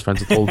 I was friends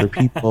with older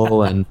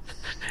people, and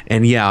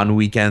yeah, on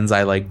weekends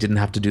I didn't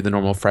have to do the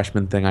normal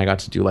freshman thing. I got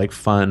to do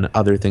fun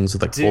other things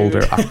with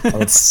older.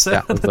 That's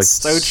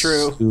so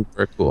true.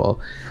 Super cool.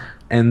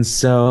 And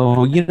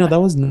so that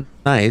was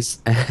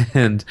nice,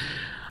 and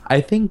I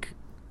think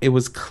it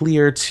was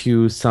clear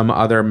to some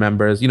other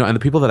members, and the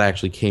people that I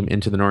actually came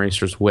into the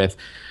Nor'easters with,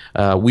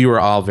 we were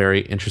all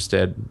very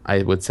interested,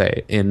 I would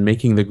say, in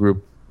making the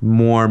group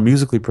more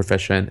musically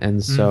proficient.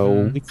 And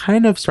so we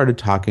kind of started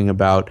talking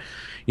about,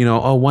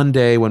 one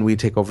day when we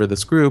take over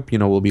this group,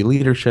 we'll be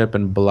leadership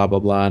and blah, blah,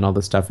 blah, and all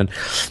this stuff.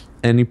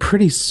 And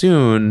pretty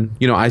soon,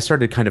 I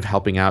started kind of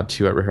helping out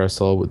too at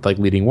rehearsal with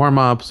leading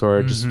warm-ups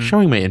or just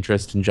showing my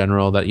interest in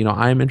general that,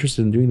 I'm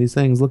interested in doing these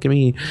things. Look at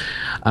me.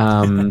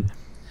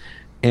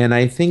 And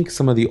I think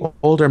some of the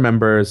older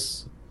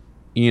members,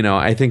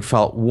 I think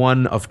felt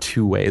one of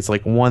two ways.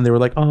 One, they were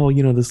like, oh,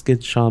 this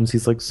kid Shams,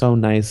 he's so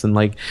nice,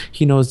 and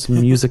he knows some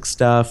music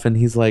stuff, and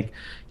he's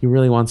he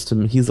really wants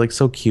to, he's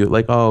so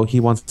cute. Oh, he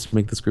wants to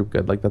make this group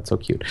good. That's so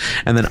cute.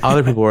 And then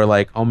other people were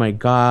like, oh my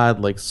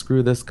God,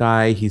 screw this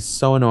guy. He's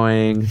so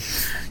annoying.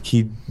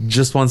 He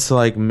just wants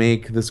to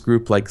make this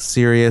group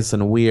serious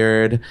and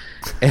weird.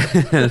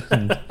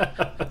 And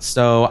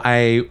so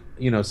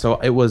so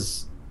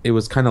it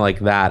was kind of like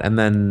that. And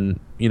then,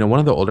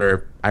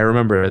 I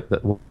remember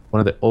that one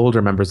of the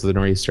older members of the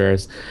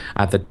Nor'easters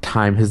at the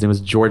time, his name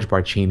was George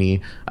Barcini,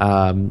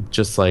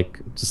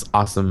 just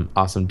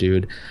awesome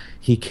dude.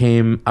 He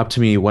came up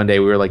to me one day.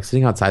 We were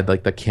sitting outside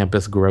the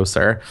campus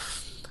grocer,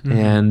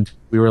 and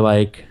we were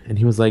and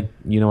he was like,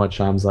 you know what,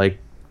 Shams,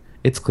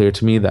 it's clear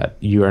to me that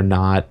you are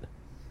not,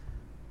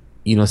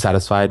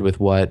 satisfied with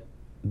what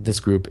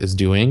this group is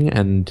doing,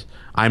 and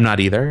I'm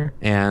not either,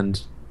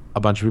 and a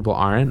bunch of people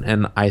aren't,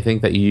 and I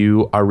think that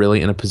you are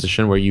really in a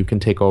position where you can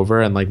take over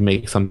and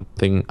make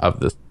something of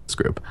this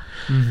group.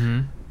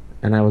 And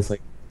I was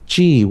like,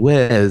 gee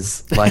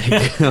whiz, gee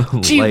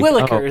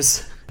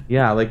willikers. Oh,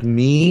 yeah,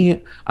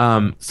 me.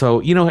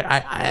 So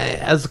I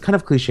as kind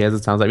of cliche as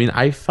it sounds,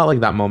 I felt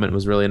that moment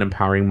was really an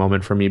empowering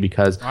moment for me,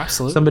 because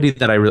somebody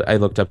that I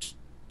looked up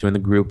to in the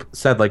group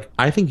said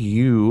I think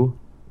you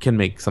can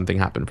make something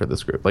happen for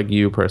this group,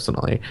 you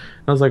personally.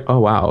 And I was like, oh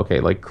wow, okay,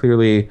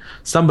 clearly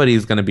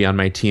somebody's going to be on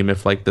my team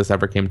if this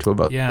ever came to a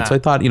vote. Yeah. So I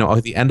thought,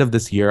 at the end of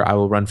this year I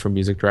will run for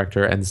music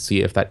director and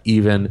see if that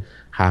even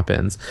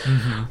happens.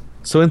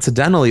 So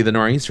incidentally, the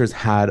Nor'easters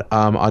had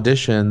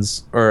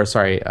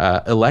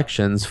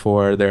elections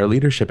for their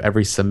leadership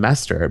every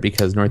semester,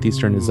 because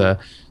Northeastern is a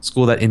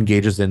school that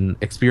engages in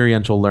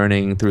experiential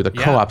learning through the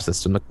co-op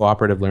system, the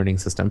cooperative learning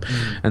system.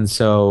 And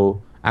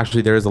so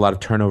actually there is a lot of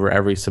turnover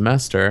every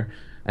semester.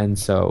 And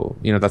so,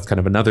 that's kind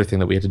of another thing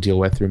that we had to deal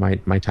with through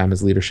my time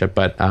as leadership.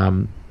 But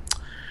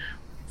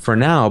for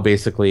now,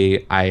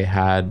 basically, I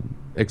had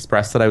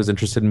expressed that I was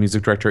interested in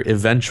music director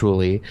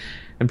eventually,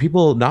 and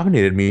people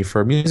nominated me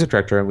for music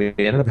director, and we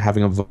ended up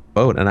having a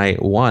vote, and I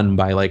won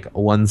by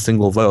one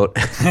single vote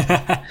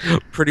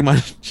pretty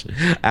much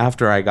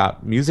after I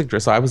got music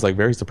director. So I was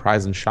very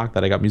surprised and shocked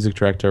that I got music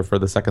director for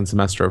the second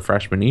semester of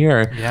freshman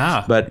year.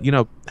 Yeah. But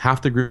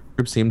half the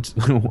group seemed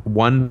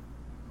one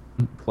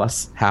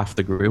plus half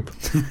the group,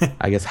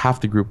 I guess half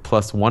the group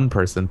plus one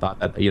person thought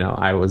that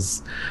I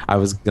was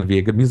going to be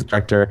a good music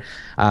director,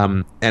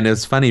 and it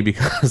was funny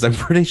because I'm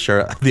pretty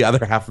sure the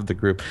other half of the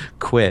group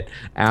quit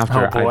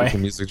after I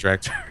became music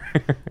director.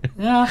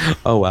 Yeah.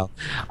 Oh well,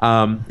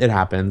 it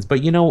happens. But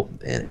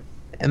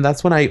and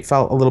that's when I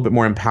felt a little bit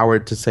more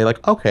empowered to say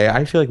okay,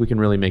 I feel we can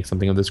really make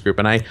something of this group.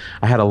 And I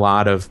had a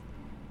lot of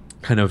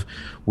kind of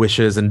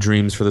wishes and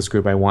dreams for this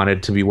group. I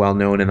wanted to be well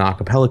known in the a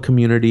cappella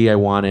community. I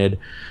wanted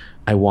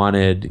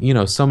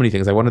so many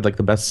things. I wanted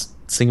the best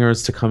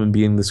singers to come and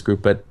be in this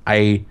group, but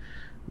we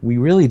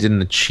really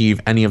didn't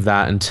achieve any of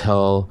that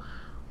until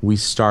we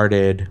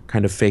started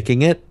kind of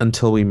faking it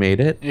until we made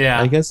it. Yeah,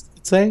 I guess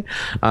you'd say.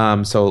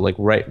 So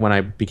right when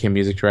I became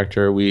music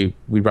director, we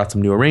brought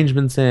some new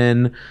arrangements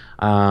in.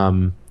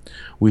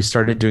 We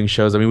started doing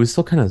shows. We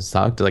still kind of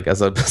sucked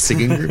as a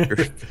singing group.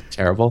 We're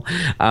terrible.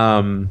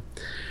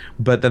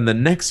 But then the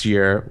next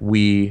year,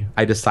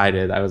 I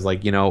decided, I was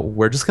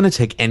we're just going to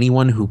take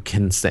anyone who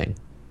can sing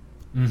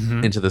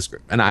into this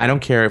group. And I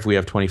don't care if we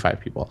have 25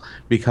 people,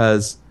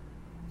 because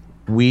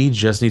we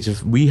just need to,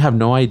 we have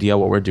no idea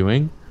what we're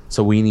doing.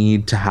 So we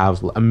need to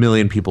have a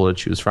million people to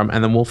choose from,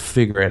 and then we'll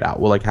figure it out.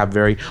 We'll have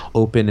very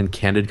open and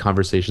candid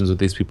conversations with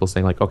these people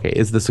saying okay,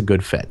 is this a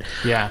good fit?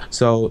 Yeah.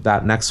 So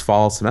that next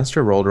fall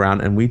semester rolled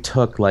around, and we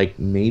took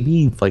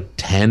maybe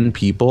 10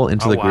 people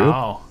into the group.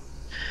 Wow.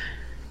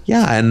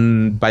 Yeah,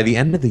 and by the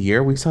end of the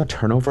year, we saw a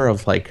turnover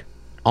of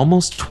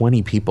almost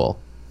 20 people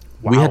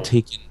We Wow. had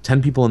taken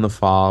 10 people in the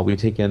fall. We had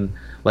taken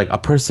like a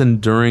person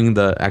during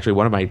actually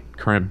one of my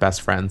current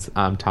best friends,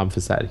 Tom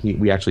Facette.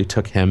 We actually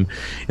took him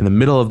in the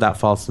middle of that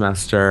fall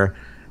semester.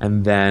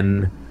 And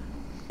then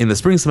in the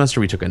spring semester,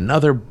 we took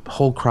another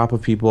whole crop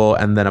of people,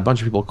 and then a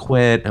bunch of people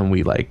quit, and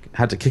we like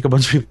had to kick a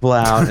bunch of people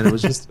out. And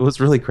it was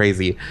really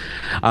crazy.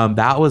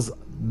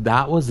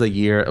 That was a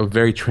year, a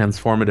very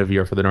transformative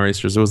year for the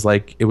Nor'easters.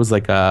 It was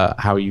like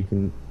how you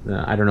can,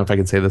 I don't know if I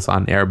can say this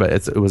on air, but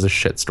it was a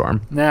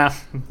shitstorm. Nah,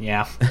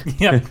 yeah.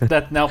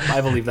 Yep, no,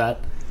 I believe that.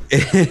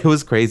 It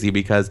was crazy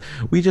because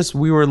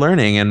we were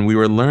learning, and we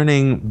were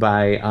learning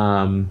by,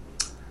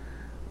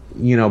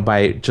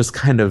 by just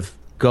kind of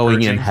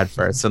going in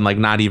headfirst and like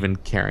not even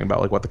caring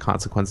about like what the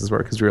consequences were,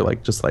 because we were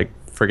like, just like,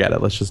 forget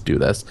it, let's just do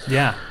this.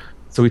 Yeah.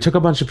 So we took a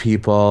bunch of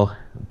people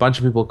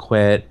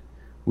quit.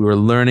 We were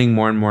learning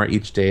more and more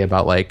each day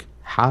about like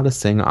how to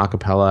sing a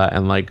cappella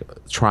and like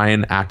try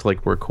and act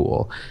like we're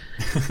cool.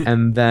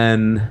 And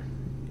then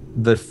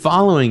the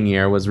following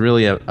year was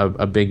really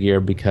a big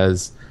year,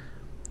 because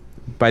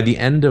by the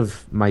end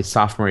of my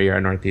sophomore year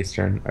at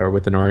Northeastern, or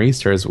with the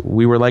Nor'easters,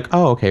 we were like,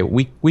 oh, okay,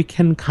 we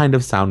can kind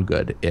of sound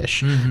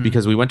good-ish,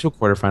 because we went to a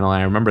quarterfinal.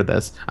 And I remember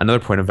this. Another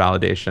point of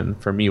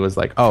validation for me was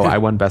like, oh, I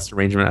won best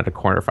arrangement at a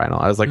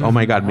quarterfinal. I was like, oh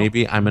my God,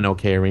 maybe I'm an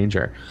okay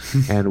arranger.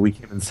 And we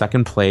came in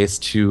second place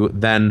to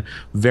then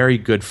very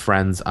good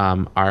friends,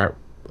 our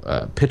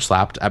pitch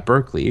slapped at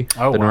Berkeley.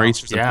 Oh, the wow.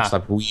 Nor'easters and pitch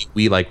slapped.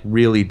 We like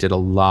really did a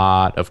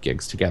lot of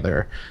gigs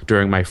together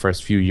during my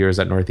first few years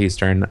at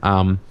Northeastern.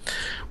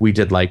 We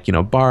did like,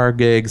 bar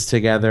gigs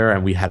together,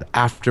 and we had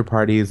after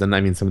parties. And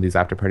I mean, some of these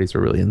after parties were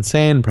really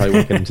insane. Probably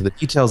won't get into the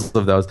details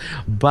of those,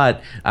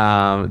 but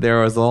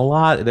there's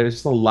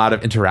just a lot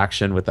of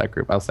interaction with that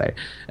group, I'll say.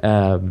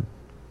 And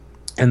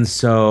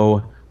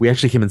so we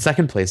actually came in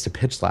second place to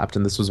Pitch Slapped,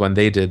 and this was when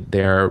they did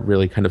their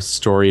really kind of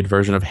storied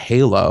version of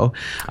Halo,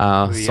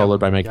 soloed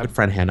by my good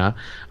friend Hannah.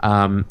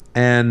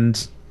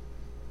 And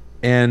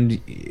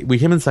we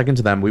came in second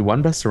to them. We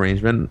won best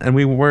arrangement, and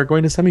we were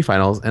going to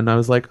semifinals. And I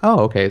was like, oh,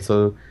 okay,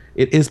 so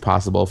it is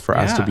possible for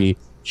us to be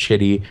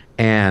shitty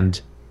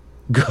and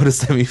go to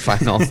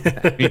semifinals.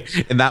 I mean,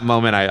 in that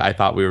moment, I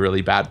thought we were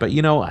really bad, but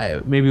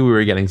maybe we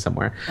were getting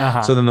somewhere.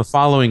 So then the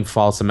following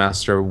fall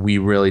semester, we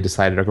really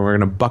decided, okay, we're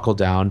going to buckle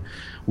down.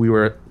 We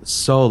were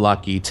so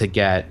lucky to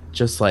get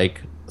just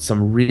like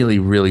some really,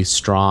 really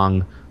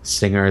strong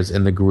singers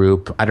in the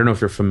group. I don't know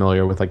if you're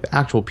familiar with like the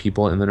actual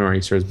people in the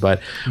Nor'easters,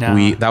 but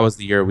that was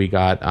the year we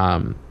got,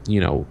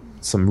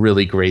 some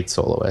really great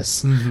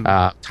soloists.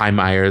 Ty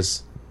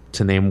Myers,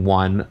 to name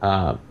one,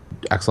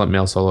 excellent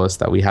male soloist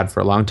that we had for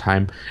a long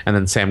time, and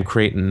then Sam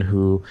Creighton,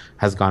 who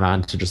has gone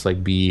on to just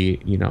like be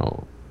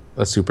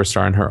a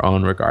superstar in her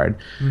own regard.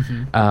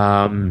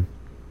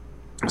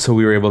 So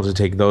we were able to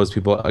take those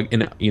people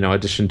in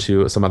addition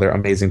to some other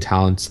amazing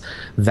talents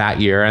that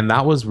year, and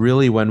that was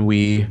really when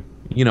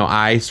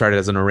I started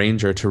as an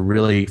arranger to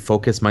really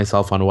focus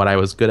myself on what I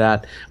was good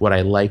at, what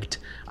I liked.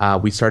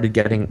 We started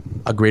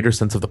getting a greater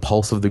sense of the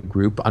pulse of the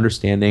group,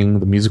 understanding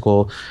the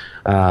musical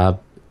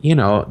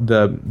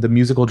the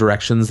musical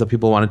directions that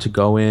people wanted to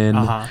go in,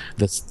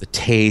 the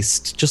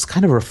taste, just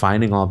kind of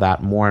refining all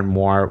that more and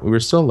more. We were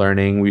still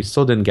learning. We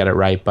still didn't get it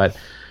right. But,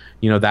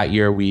 that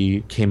year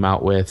we came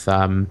out with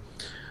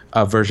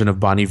a version of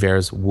Bon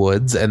Iver's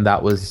Woods. And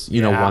that was,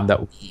 one that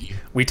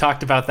we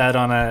talked about that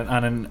on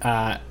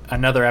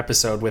another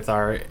episode with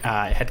our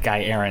head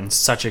guy, Aaron.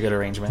 Such a good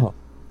arrangement. Oh,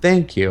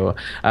 thank you.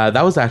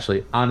 That was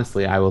actually,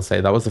 honestly, I will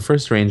say that was the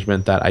first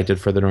arrangement that I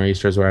did for the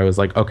Nor'easters where I was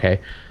like, okay,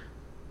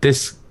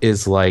 this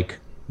is like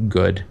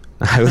good.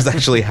 I was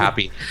actually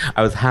happy.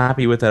 I was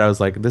happy with it. I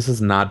was like, this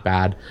is not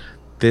bad.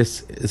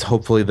 This is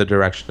hopefully the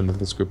direction that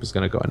this group is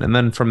going to go in. And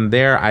then from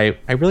there, I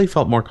really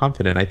felt more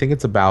confident. I think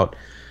it's about,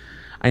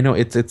 I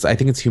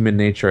think it's human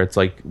nature. It's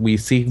like we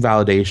seek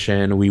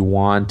validation. We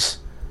want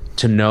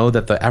to know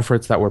that the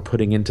efforts that we're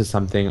putting into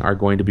something are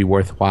going to be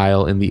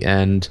worthwhile in the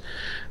end.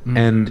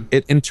 And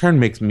it in turn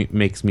makes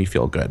me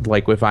feel good.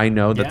 Like if I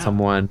know that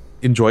someone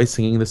enjoys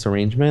singing this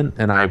arrangement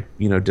and I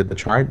did the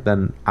chart,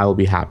 then I will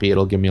be happy.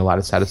 It'll give me a lot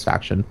of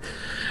satisfaction.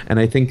 And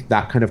I think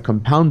that kind of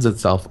compounds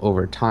itself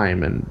over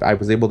time. And I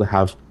was able to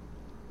have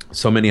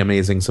so many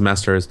amazing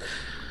semesters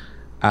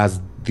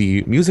as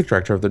the music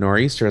director of the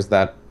Nor'easters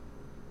that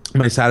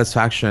my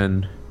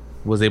satisfaction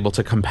was able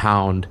to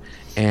compound,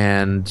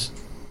 and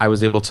I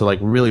was able to like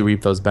really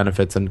reap those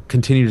benefits and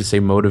continue to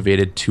stay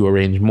motivated to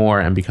arrange more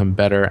and become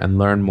better and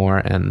learn more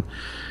and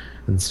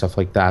stuff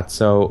like that.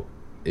 So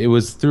it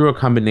was through a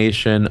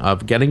combination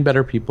of getting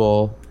better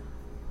people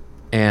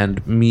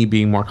and me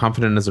being more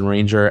confident as an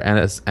arranger and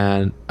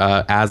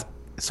as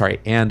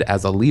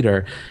a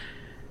leader.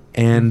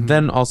 And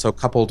then also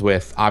coupled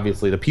with,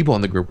 obviously, the people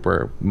in the group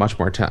were much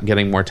more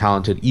getting more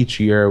talented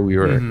each year. We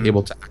were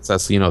able to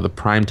access, the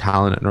prime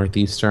talent at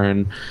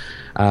Northeastern.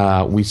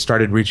 We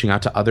started reaching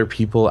out to other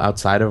people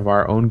outside of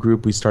our own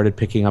group. We started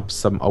picking up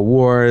some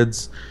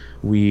awards.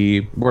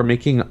 We were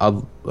making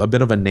a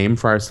bit of a name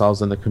for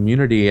ourselves in the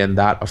community, and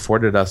that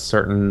afforded us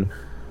certain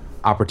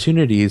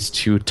opportunities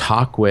to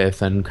talk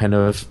with and kind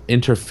of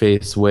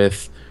interface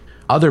with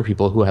other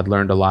people who had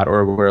learned a lot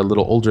or were a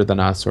little older than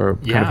us or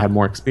kind of had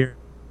more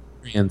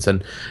experience.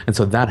 And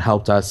so that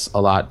helped us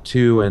a lot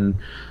too. And,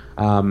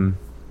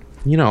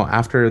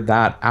 after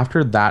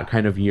that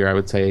kind of year, I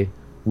would say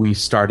we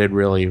started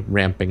really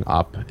ramping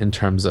up in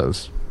terms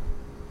of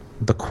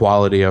the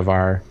quality of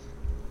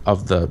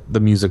the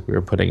music we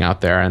were putting out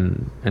there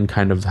and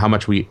kind of how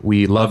much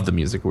we loved the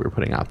music we were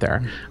putting out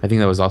there. I think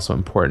that was also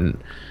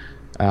important.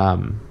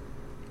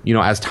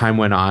 As time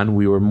went on,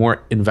 we were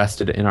more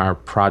invested in our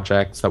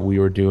projects that we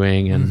were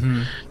doing,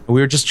 and we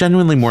were just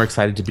genuinely more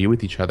excited to be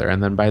with each other.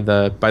 And then by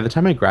the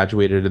time I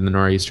graduated in the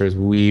Nor'easters,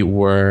 we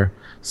were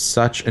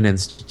such an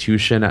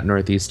institution at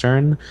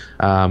Northeastern.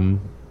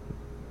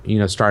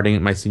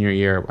 Starting my senior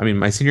year,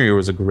 my senior year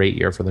was a great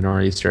year for the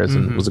Nor'easters,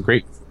 and it was a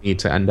great for me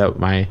to end out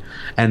my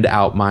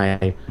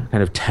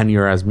kind of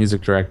tenure as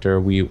music director.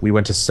 We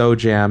went to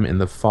SoJam in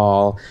the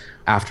fall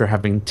after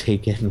having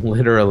taken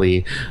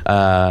literally.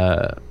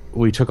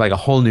 We took like a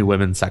whole new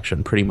women's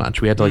section pretty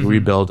much. We had to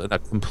rebuild a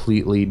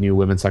completely new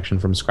women's section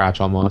from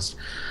scratch almost,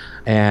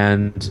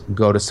 and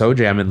go to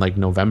SoJam in like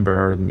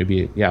November, or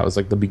maybe it was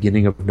like the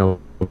beginning of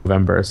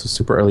November, so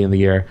super early in the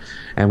year,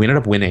 and we ended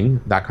up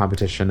winning that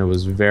competition. It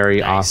was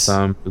very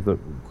awesome. It was a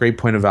great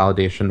point of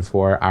validation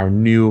for our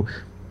new,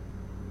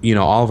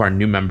 all of our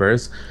new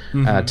members,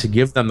 to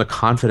give them the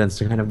confidence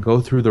to kind of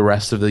go through the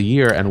rest of the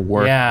year and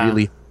work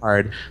really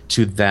hard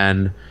to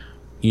then,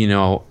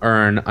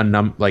 earn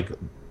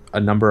a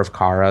number of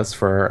Karas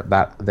for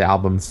the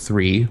album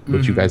 3,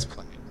 which you guys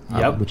played,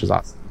 which is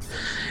awesome.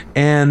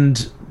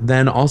 And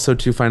then also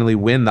to finally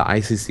win the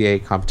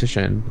ICCA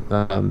competition,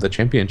 the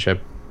championship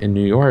in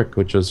New York,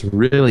 which was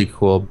really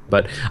cool.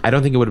 But I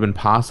don't think it would have been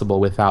possible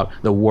without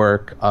the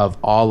work of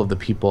all of the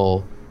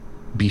people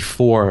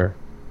before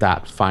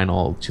that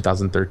final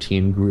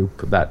 2013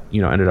 group that,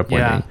 ended up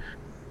winning.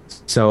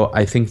 So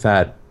I think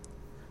that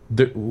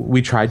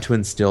we tried to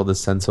instill this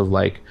sense of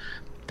like,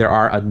 there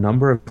are a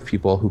number of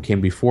people who came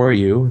before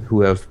you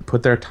who have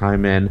put their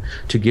time in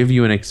to give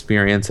you an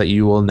experience that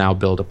you will now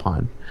build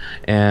upon.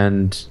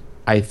 And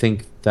I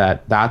think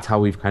that that's how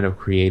we've kind of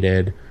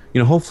created,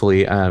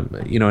 hopefully, an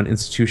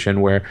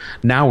institution where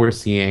now we're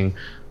seeing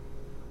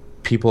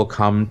people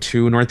come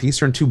to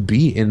Northeastern to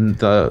be in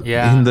the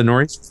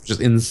Northeastern, which is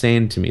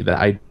insane to me. The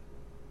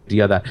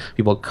idea that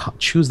people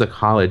choose the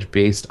college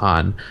based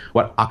on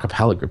what a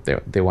cappella group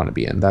they want to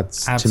be in.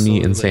 That's to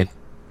me insane.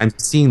 I'm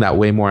seeing that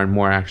way more and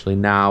more actually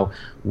now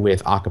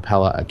with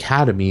Acapella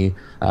Academy,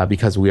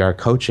 because we are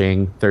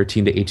coaching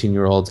 13 to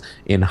 18-year-olds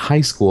in high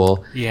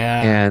school.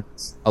 Yeah. And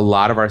a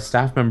lot of our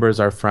staff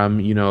members are from,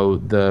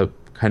 the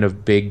kind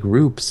of big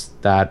groups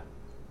that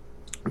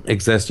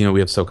exist. We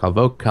have SoCal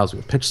Vocals,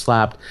 we have Pitch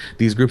Slapped.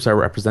 These groups are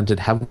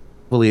represented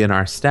heavily in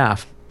our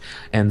staff.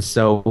 And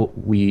so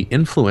we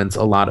influence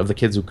a lot of the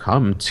kids who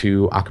come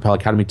to Acapella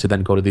Academy to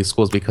then go to these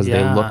schools because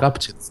they look up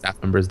to the staff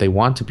members. They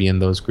want to be in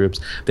those groups.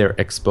 They're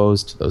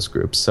exposed to those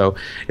groups. So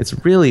it's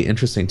really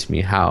interesting to me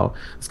how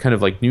it's kind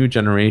of like new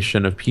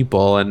generation of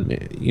people, and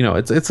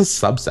it's a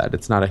subset.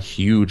 It's not a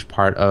huge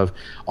part of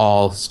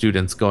all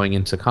students going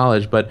into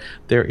college, but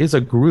there is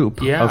a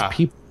group of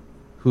people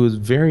who's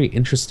very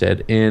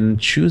interested in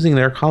choosing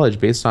their college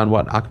based on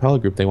what acapella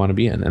group they want to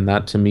be in. And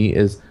that to me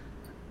is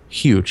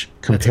huge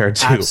compared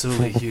to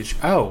absolutely huge.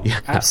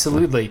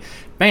 Absolutely,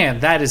 man,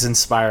 that is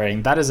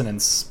inspiring. That is an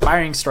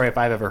inspiring story if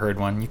I've ever heard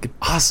one.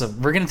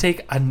 Awesome. We're gonna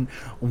take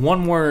one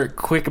more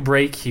quick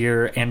break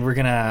here, and we're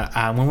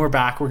gonna when we're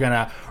back, we're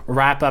gonna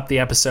wrap up the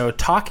episode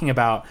talking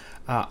about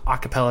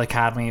Acapella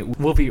Academy.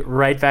 We'll be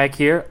right back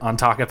here on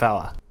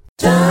Talkapella.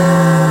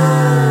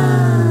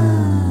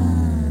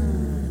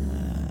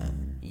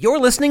 You're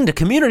listening to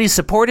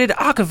community-supported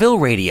Acaville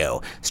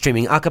Radio,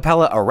 streaming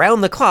acapella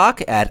around the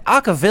clock at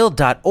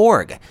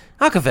acaville.org.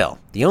 Acaville,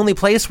 the only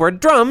place where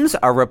drums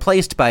are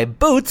replaced by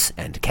boots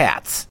and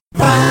cats.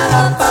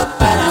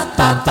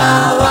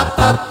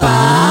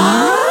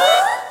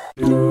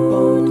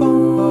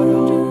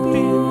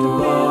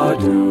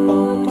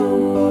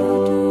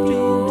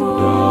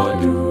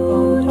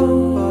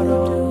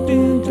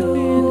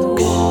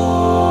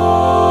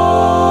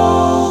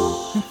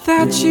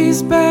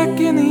 She's back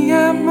in the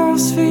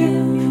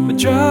atmosphere with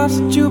drops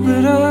of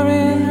Jupiter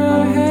in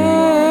her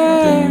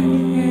hair.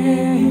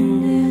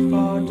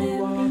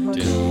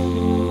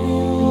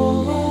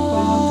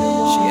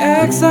 She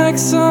acts like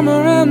summer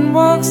and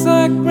walks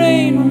like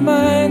rain.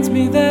 Reminds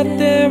me that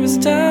there is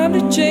time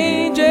to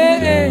change.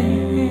 And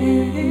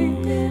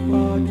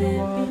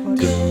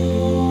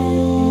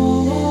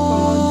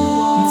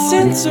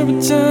since her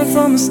return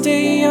from a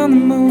stay on the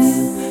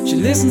moon, she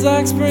listens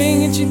like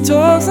spring and she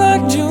talks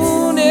like June.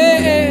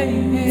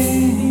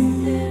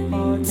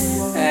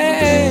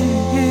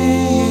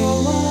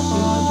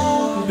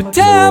 But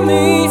tell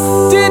me,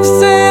 did you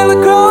sail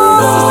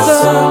across the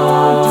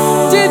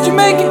sun? Did you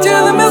make it to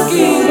the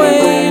Milky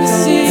Way to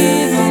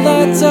see the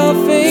lights are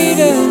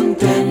fading?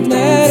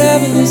 That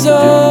heaven is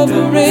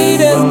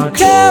overrated.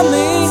 Tell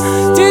me,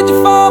 did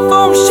you fall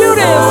for a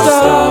shooting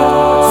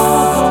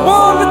star?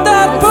 One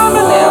without a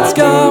permanent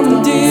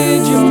scar.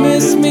 Did you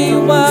miss me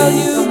while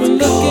you were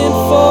looking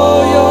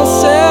for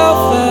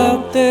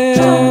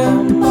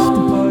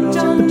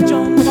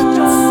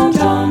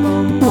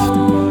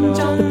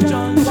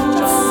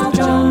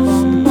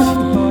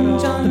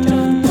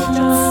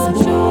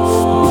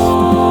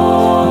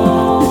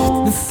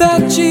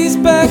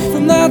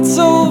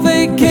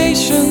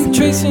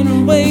tracing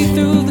her way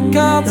through the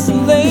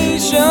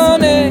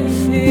constellation.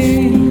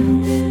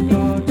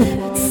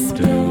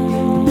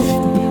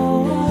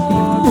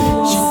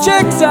 She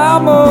checks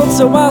out mode,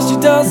 so while she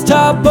does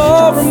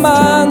typo,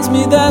 reminds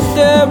me that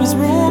there is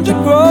room to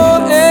grow.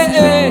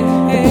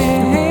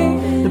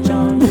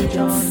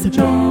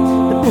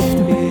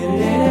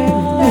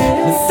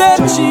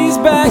 That she's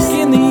back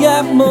in the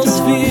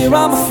atmosphere.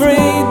 I'm afraid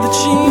that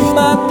she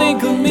might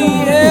think of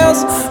me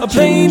as a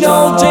plain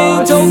old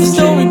Jane. Told the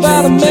story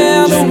about a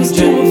man who was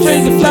too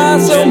afraid to fly,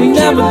 so we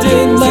never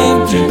did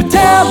land. But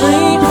tell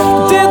me,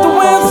 did the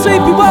wind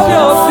sweep you off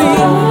your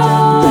feet?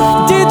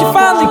 Did you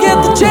finally get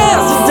the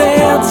chance to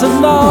dance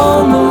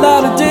along the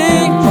light of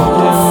day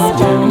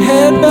and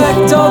head back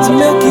towards the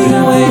Milky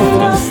Way?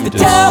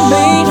 Tell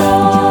me,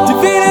 did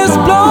Venus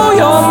blow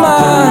your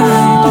mind?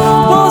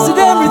 Was it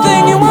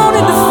everything you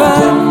wanted to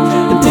find?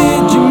 Or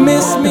did you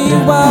miss me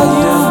while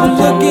you were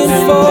looking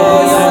for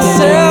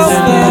yourself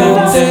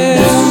out there?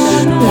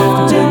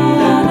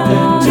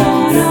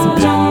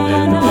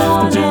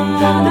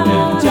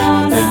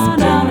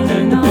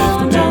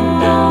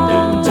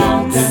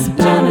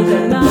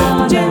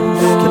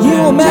 Can you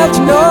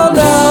imagine your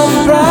love,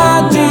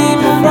 fried deep,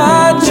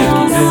 fried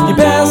chicken? Your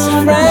best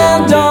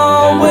friend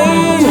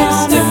always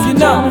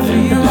sticking up for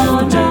you.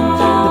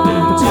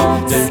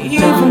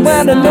 Even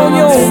when I know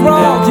you're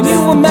wrong, can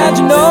you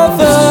imagine no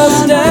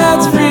first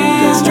dance,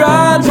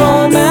 freeze-dried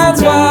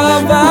romance,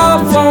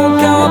 wild phone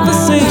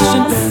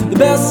conversation, the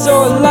best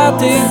soy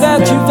latte that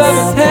you've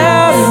ever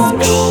had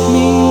with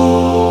me?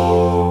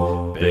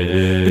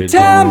 But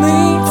tell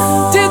me,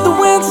 did the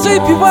wind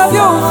sweep you off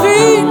your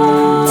feet?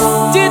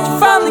 Did you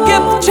finally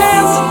get the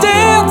chance to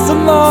dance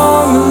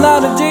along the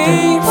light of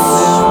day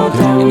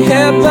and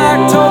head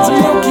back towards the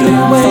Milky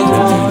Way?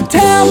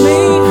 Tell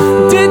me,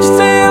 did you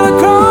sail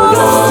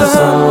across the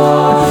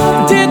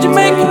sun? Did you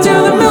make it to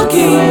the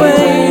Milky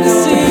Way to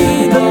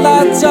see the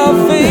lights are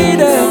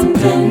fading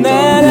and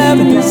that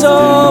avenue's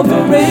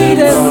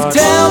overrated?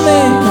 Tell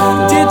me,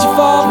 did you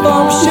fall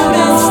from a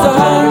shooting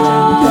star?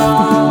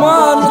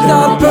 One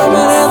without a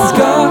permanent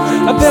scar.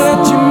 I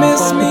bet you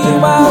miss me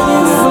while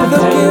you were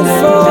looking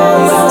for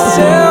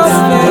yourself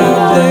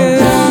out there.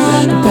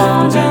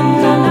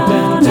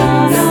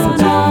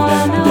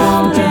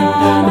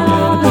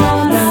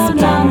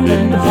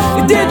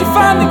 Did you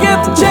finally get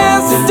the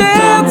chance to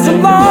dance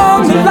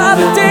along the light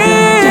of day?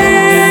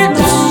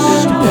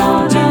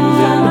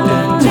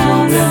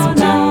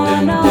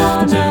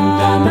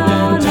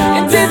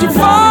 And did you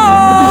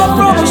fall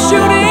from a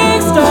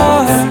shooting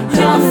star?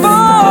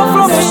 Fall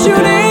from a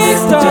shooting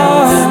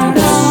star?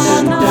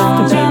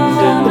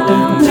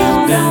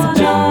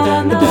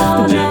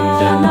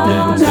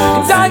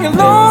 And are you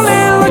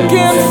lonely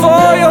looking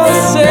for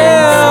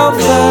yourself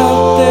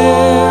out there?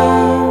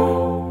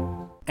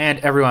 And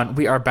everyone,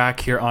 we are back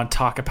here on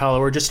Talkapella.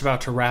 We're just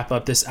about to wrap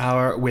up this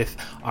hour with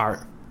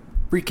our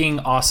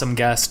freaking awesome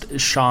guest,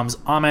 Shams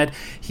Ahmed.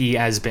 He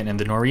has been in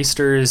the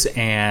Nor'easters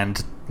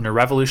and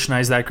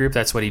revolutionized that group.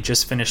 That's what he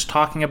just finished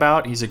talking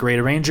about. He's a great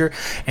arranger,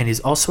 and he's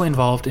also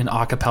involved in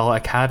Acapella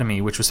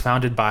Academy, which was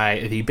founded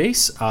by the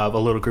bass of a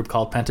little group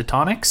called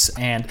Pentatonics,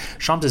 and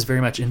Shams is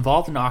very much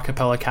involved in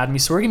Acapella Academy.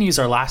 So we're going to use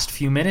our last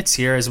few minutes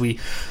here as we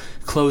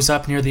close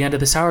up near the end of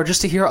this hour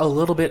just to hear a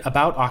little bit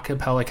about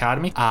Acapella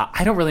Academy.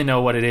 I don't really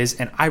know what it is,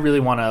 and I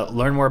really want to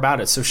learn more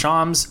about it. So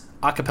Shams,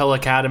 Acapella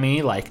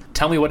Academy,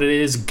 tell me what it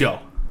is. Go.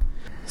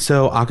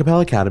 So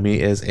Acapella Academy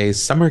is a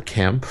summer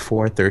camp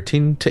for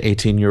 13 to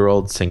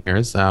 18-year-old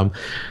singers.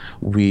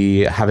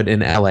 We have it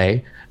in LA,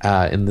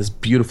 in this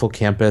beautiful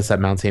campus at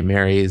Mount St.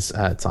 Mary's.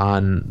 It's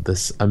on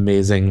this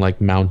amazing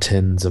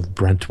mountains of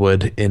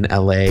Brentwood in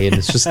LA, and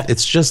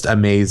it's just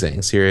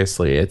amazing.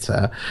 Seriously, it's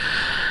an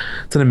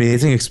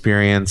amazing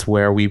experience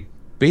where we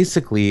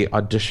basically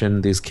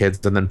audition these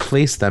kids and then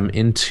place them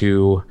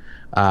into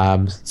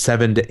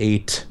 7 to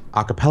 8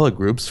 a cappella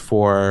groups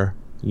for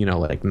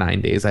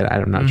 9 days.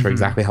 I'm not sure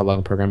exactly how long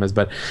the program is,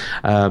 but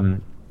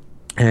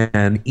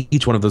and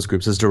each one of those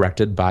groups is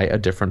directed by a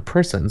different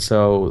person.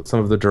 So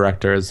some of the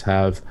directors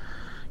have,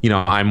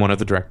 I'm one of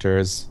the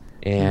directors,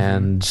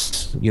 and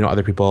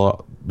other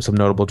people, some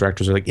notable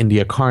directors are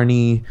India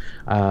Carney,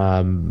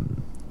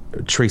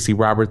 Tracy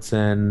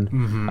Robertson,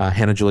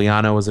 Hannah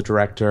Giuliano was a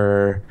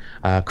director,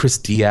 Chris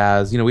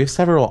Diaz. We have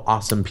several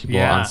awesome people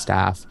on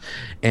staff,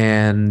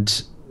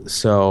 and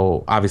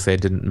so obviously I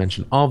didn't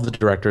mention all of the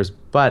directors,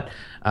 but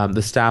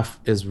the staff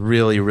is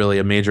really, really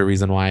a major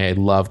reason why I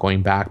love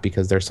going back,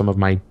 because they're some of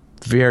my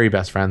very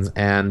best friends.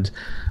 And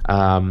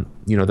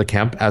the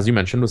camp, as you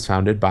mentioned, was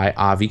founded by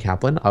Avi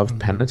Kaplan of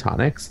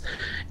Pentatonics,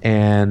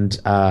 and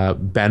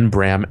Ben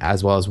Bram,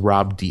 as well as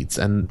Rob Dietz.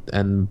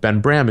 And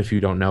Ben Bram, if you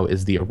don't know,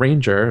 is the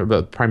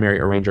primary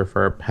arranger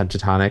for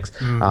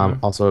Pentatonics,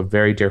 also a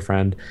very dear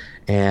friend.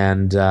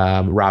 And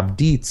Rob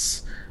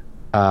Dietz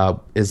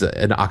is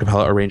an a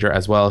cappella arranger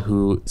as well,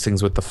 who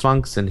sings with the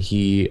Funks, and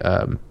he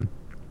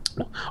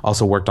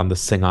also worked on the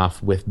Sing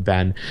Off with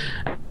Ben.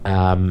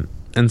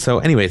 And so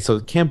anyway, so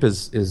camp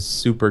is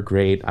super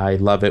great. I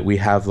love it. We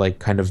have like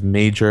kind of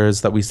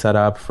majors that we set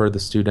up for the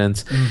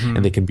students,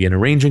 and they can be an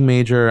arranging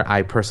major.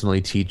 I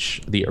personally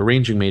teach the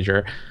arranging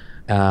major.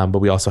 But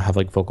we also have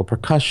like vocal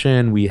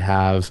percussion. We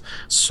have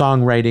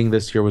songwriting.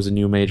 This year was a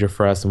new major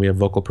for us, and we have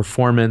vocal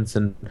performance.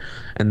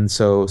 And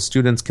so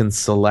students can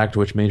select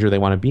which major they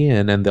want to be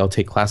in, and they'll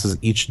take classes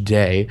each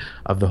day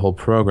of the whole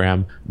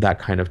program that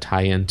kind of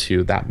tie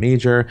into that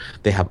major.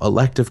 They have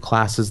elective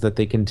classes that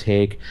they can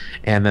take,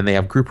 and then they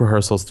have group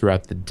rehearsals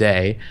throughout the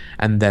day,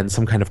 and then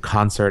some kind of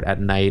concert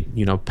at night.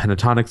 You know,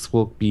 Pentatonics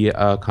will be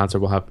a concert.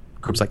 We'll have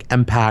groups like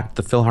Impact,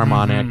 the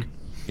Philharmonic,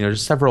 you know,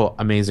 just several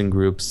amazing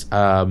groups.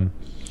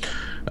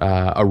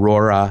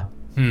 Aurora,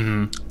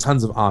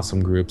 tons of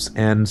awesome groups.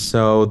 And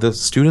so the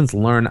students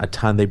learn a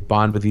ton. They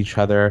bond with each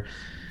other.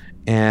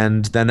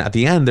 And then at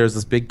the end, there's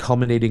this big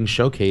culminating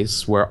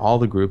showcase where all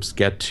the groups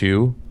get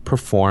to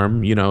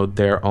perform, you know,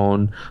 their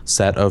own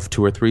set of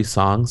 2 or 3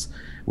 songs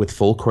with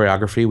full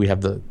choreography. We have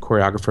the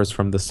choreographers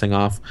from the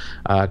Sing-Off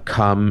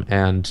come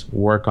and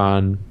work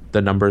on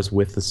the numbers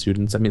with the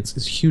students. I mean,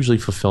 it's hugely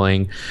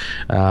fulfilling.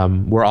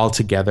 We're all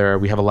together.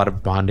 We have a lot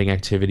of bonding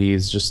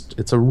activities. Just,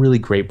 it's a really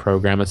great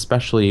program,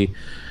 especially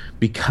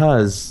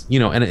because, you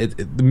know, and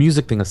the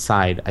music thing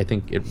aside, I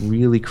think it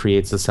really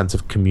creates a sense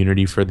of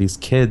community for these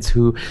kids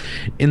who,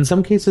 in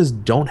some cases,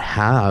 don't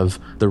have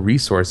the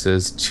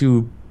resources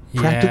to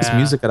practice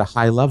music at a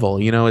high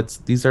level. You know,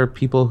 these are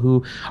people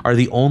who are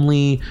the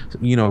only,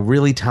 you know,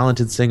 really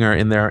talented singer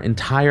in their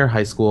entire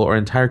high school or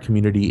entire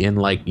community in,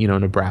 like, you know,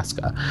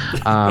 Nebraska.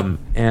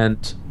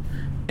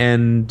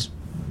 And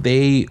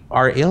they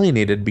are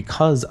alienated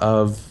because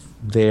of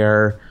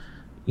their,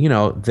 you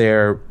know,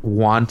 their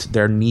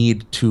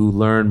need to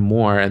learn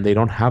more, and they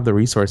don't have the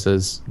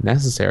resources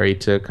necessary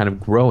to kind of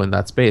grow in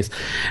that space.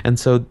 And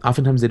so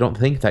oftentimes they don't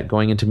think that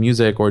going into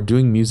music or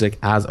doing music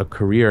as a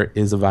career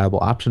is a viable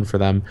option for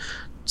them,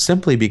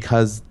 simply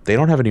because they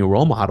don't have any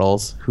role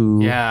models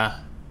who,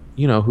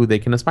 you know, who they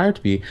can aspire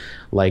to be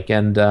like.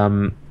 And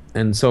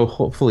so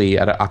hopefully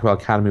at Acapella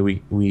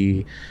Academy,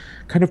 we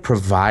kind of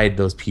provide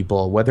those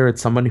people, whether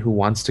it's someone who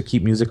wants to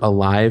keep music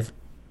alive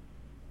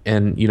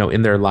and, you know,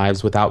 in their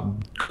lives without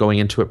going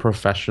into it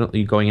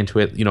professionally, going into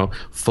it, you know,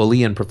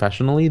 fully and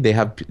professionally. They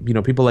have, you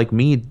know, people like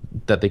me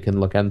that they can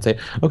look at and say,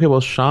 okay,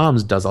 well,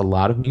 Shams does a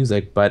lot of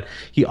music, but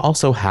he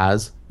also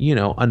has, you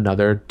know,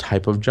 another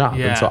type of job.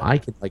 And so I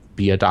can, like,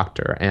 be a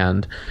doctor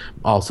and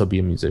also be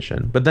a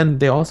musician. But then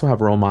they also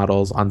have role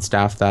models on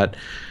staff that,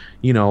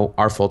 you know,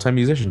 are full-time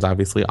musicians.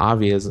 Obviously,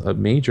 Avi is a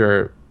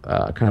major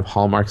kind of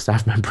hallmark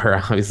staff member.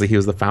 Obviously, he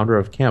was the founder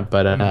of camp,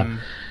 but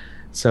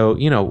so,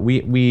 you know,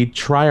 we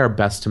try our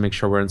best to make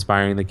sure we're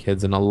inspiring the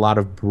kids in a lot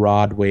of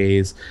broad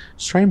ways,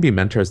 just try and be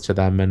mentors to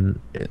them. And,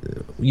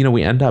 you know,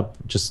 we end up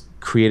just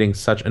creating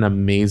such an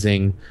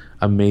amazing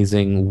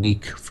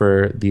week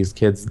for these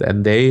kids.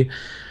 And they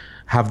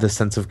have this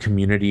sense of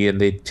community,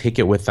 and they take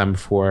it with them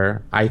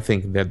I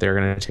think that they're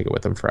going to take it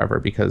with them forever,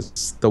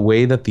 because the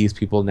way that these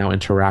people now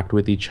interact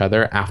with each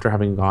other after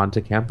having gone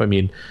to camp, I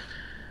mean,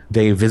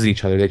 they visit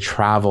each other, they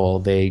travel,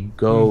 they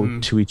go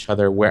to each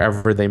other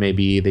wherever they may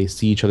be, they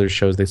see each other's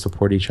shows, they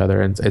support each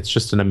other, and it's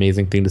just an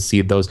amazing thing to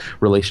see those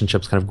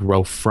relationships kind of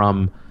grow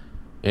from,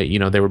 you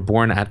know, they were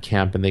born at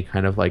camp and they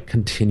kind of like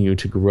continue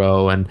to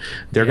grow, and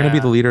they're going to be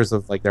the leaders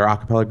of like their a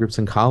cappella groups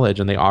in college,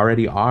 and they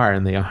already are,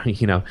 and they are,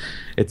 you know,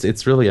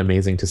 it's really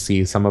amazing to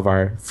see some of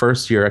our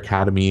first year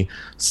academy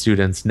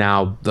students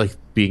now like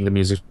being the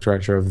music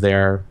director of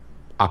their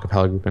a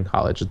cappella group in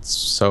college. It's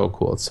so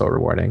cool. It's so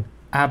rewarding.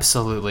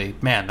 Absolutely,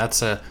 man.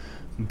 That's a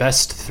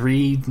best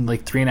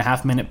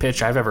 3.5 minute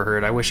pitch I've ever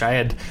heard. I wish I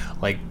had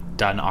like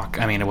done.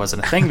 I mean, it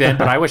wasn't a thing then,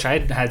 but I wish I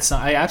had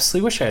some. I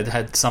absolutely wish I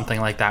had something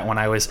like that when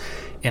I was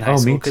in high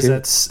school. Because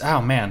that's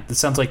man, that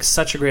sounds like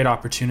such a great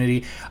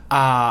opportunity.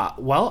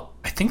 Well,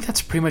 I think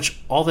that's pretty much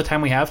all the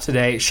time we have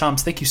today.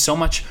 Shams, thank you so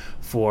much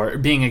for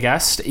being a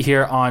guest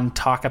here on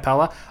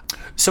Talkapella.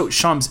 So,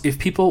 Shams, if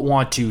people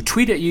want to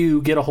tweet at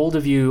you, get a hold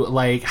of you,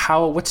 like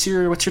what's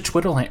your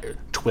Twitter?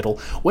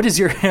 What is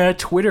your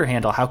Twitter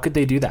handle? How could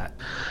they do that?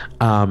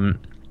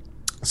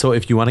 So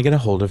if you want to get a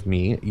hold of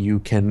me, you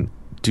can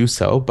do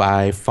so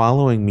by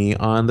following me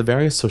on the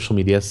various social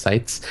media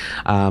sites,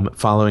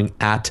 following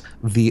at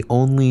the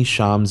only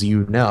Shams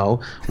you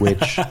know,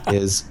 which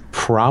is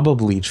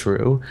probably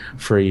true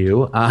for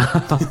you.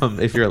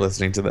 If you're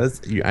listening to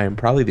this, I am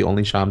probably the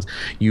only Shams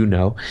you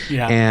know.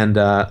 Yeah. And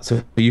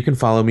so you can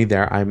follow me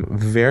there. I'm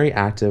very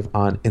active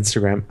on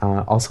Instagram,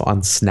 also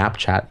on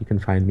Snapchat. You can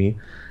find me.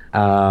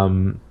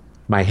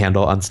 My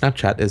handle on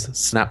Snapchat is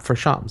Snap for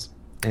Shams.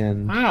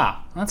 And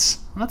that's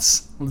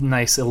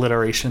nice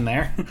alliteration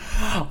there.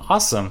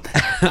 Awesome.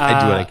 I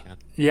do what I can.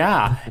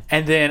 Yeah.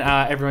 And then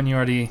everyone, you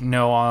already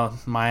know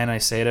mine. I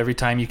say it every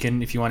time. You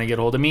can, if you want to get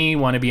a hold of me,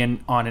 want to be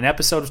on an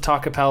episode of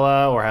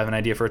Talkapella, or have an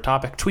idea for a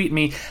topic, tweet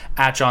me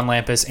at John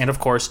Lampus. And of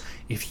course,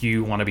 if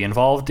you want to be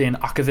involved in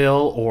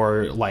Acaville,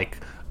 or like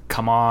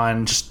come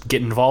on, just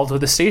get involved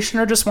with the station,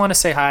 or just want to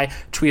say hi,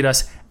 tweet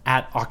us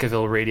at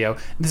Acapella Radio.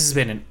 This has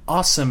been an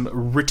awesome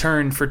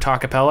return for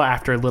Talkapella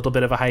after a little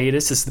bit of a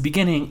hiatus. This is the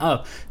beginning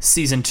of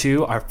Season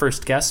 2, our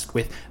first guest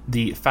with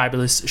the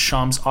fabulous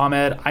Shams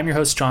Ahmed. I'm your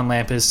host, John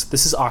Lampus.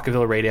 This is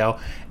Acapella Radio,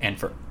 and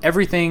for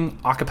everything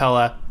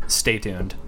Acapella, stay tuned.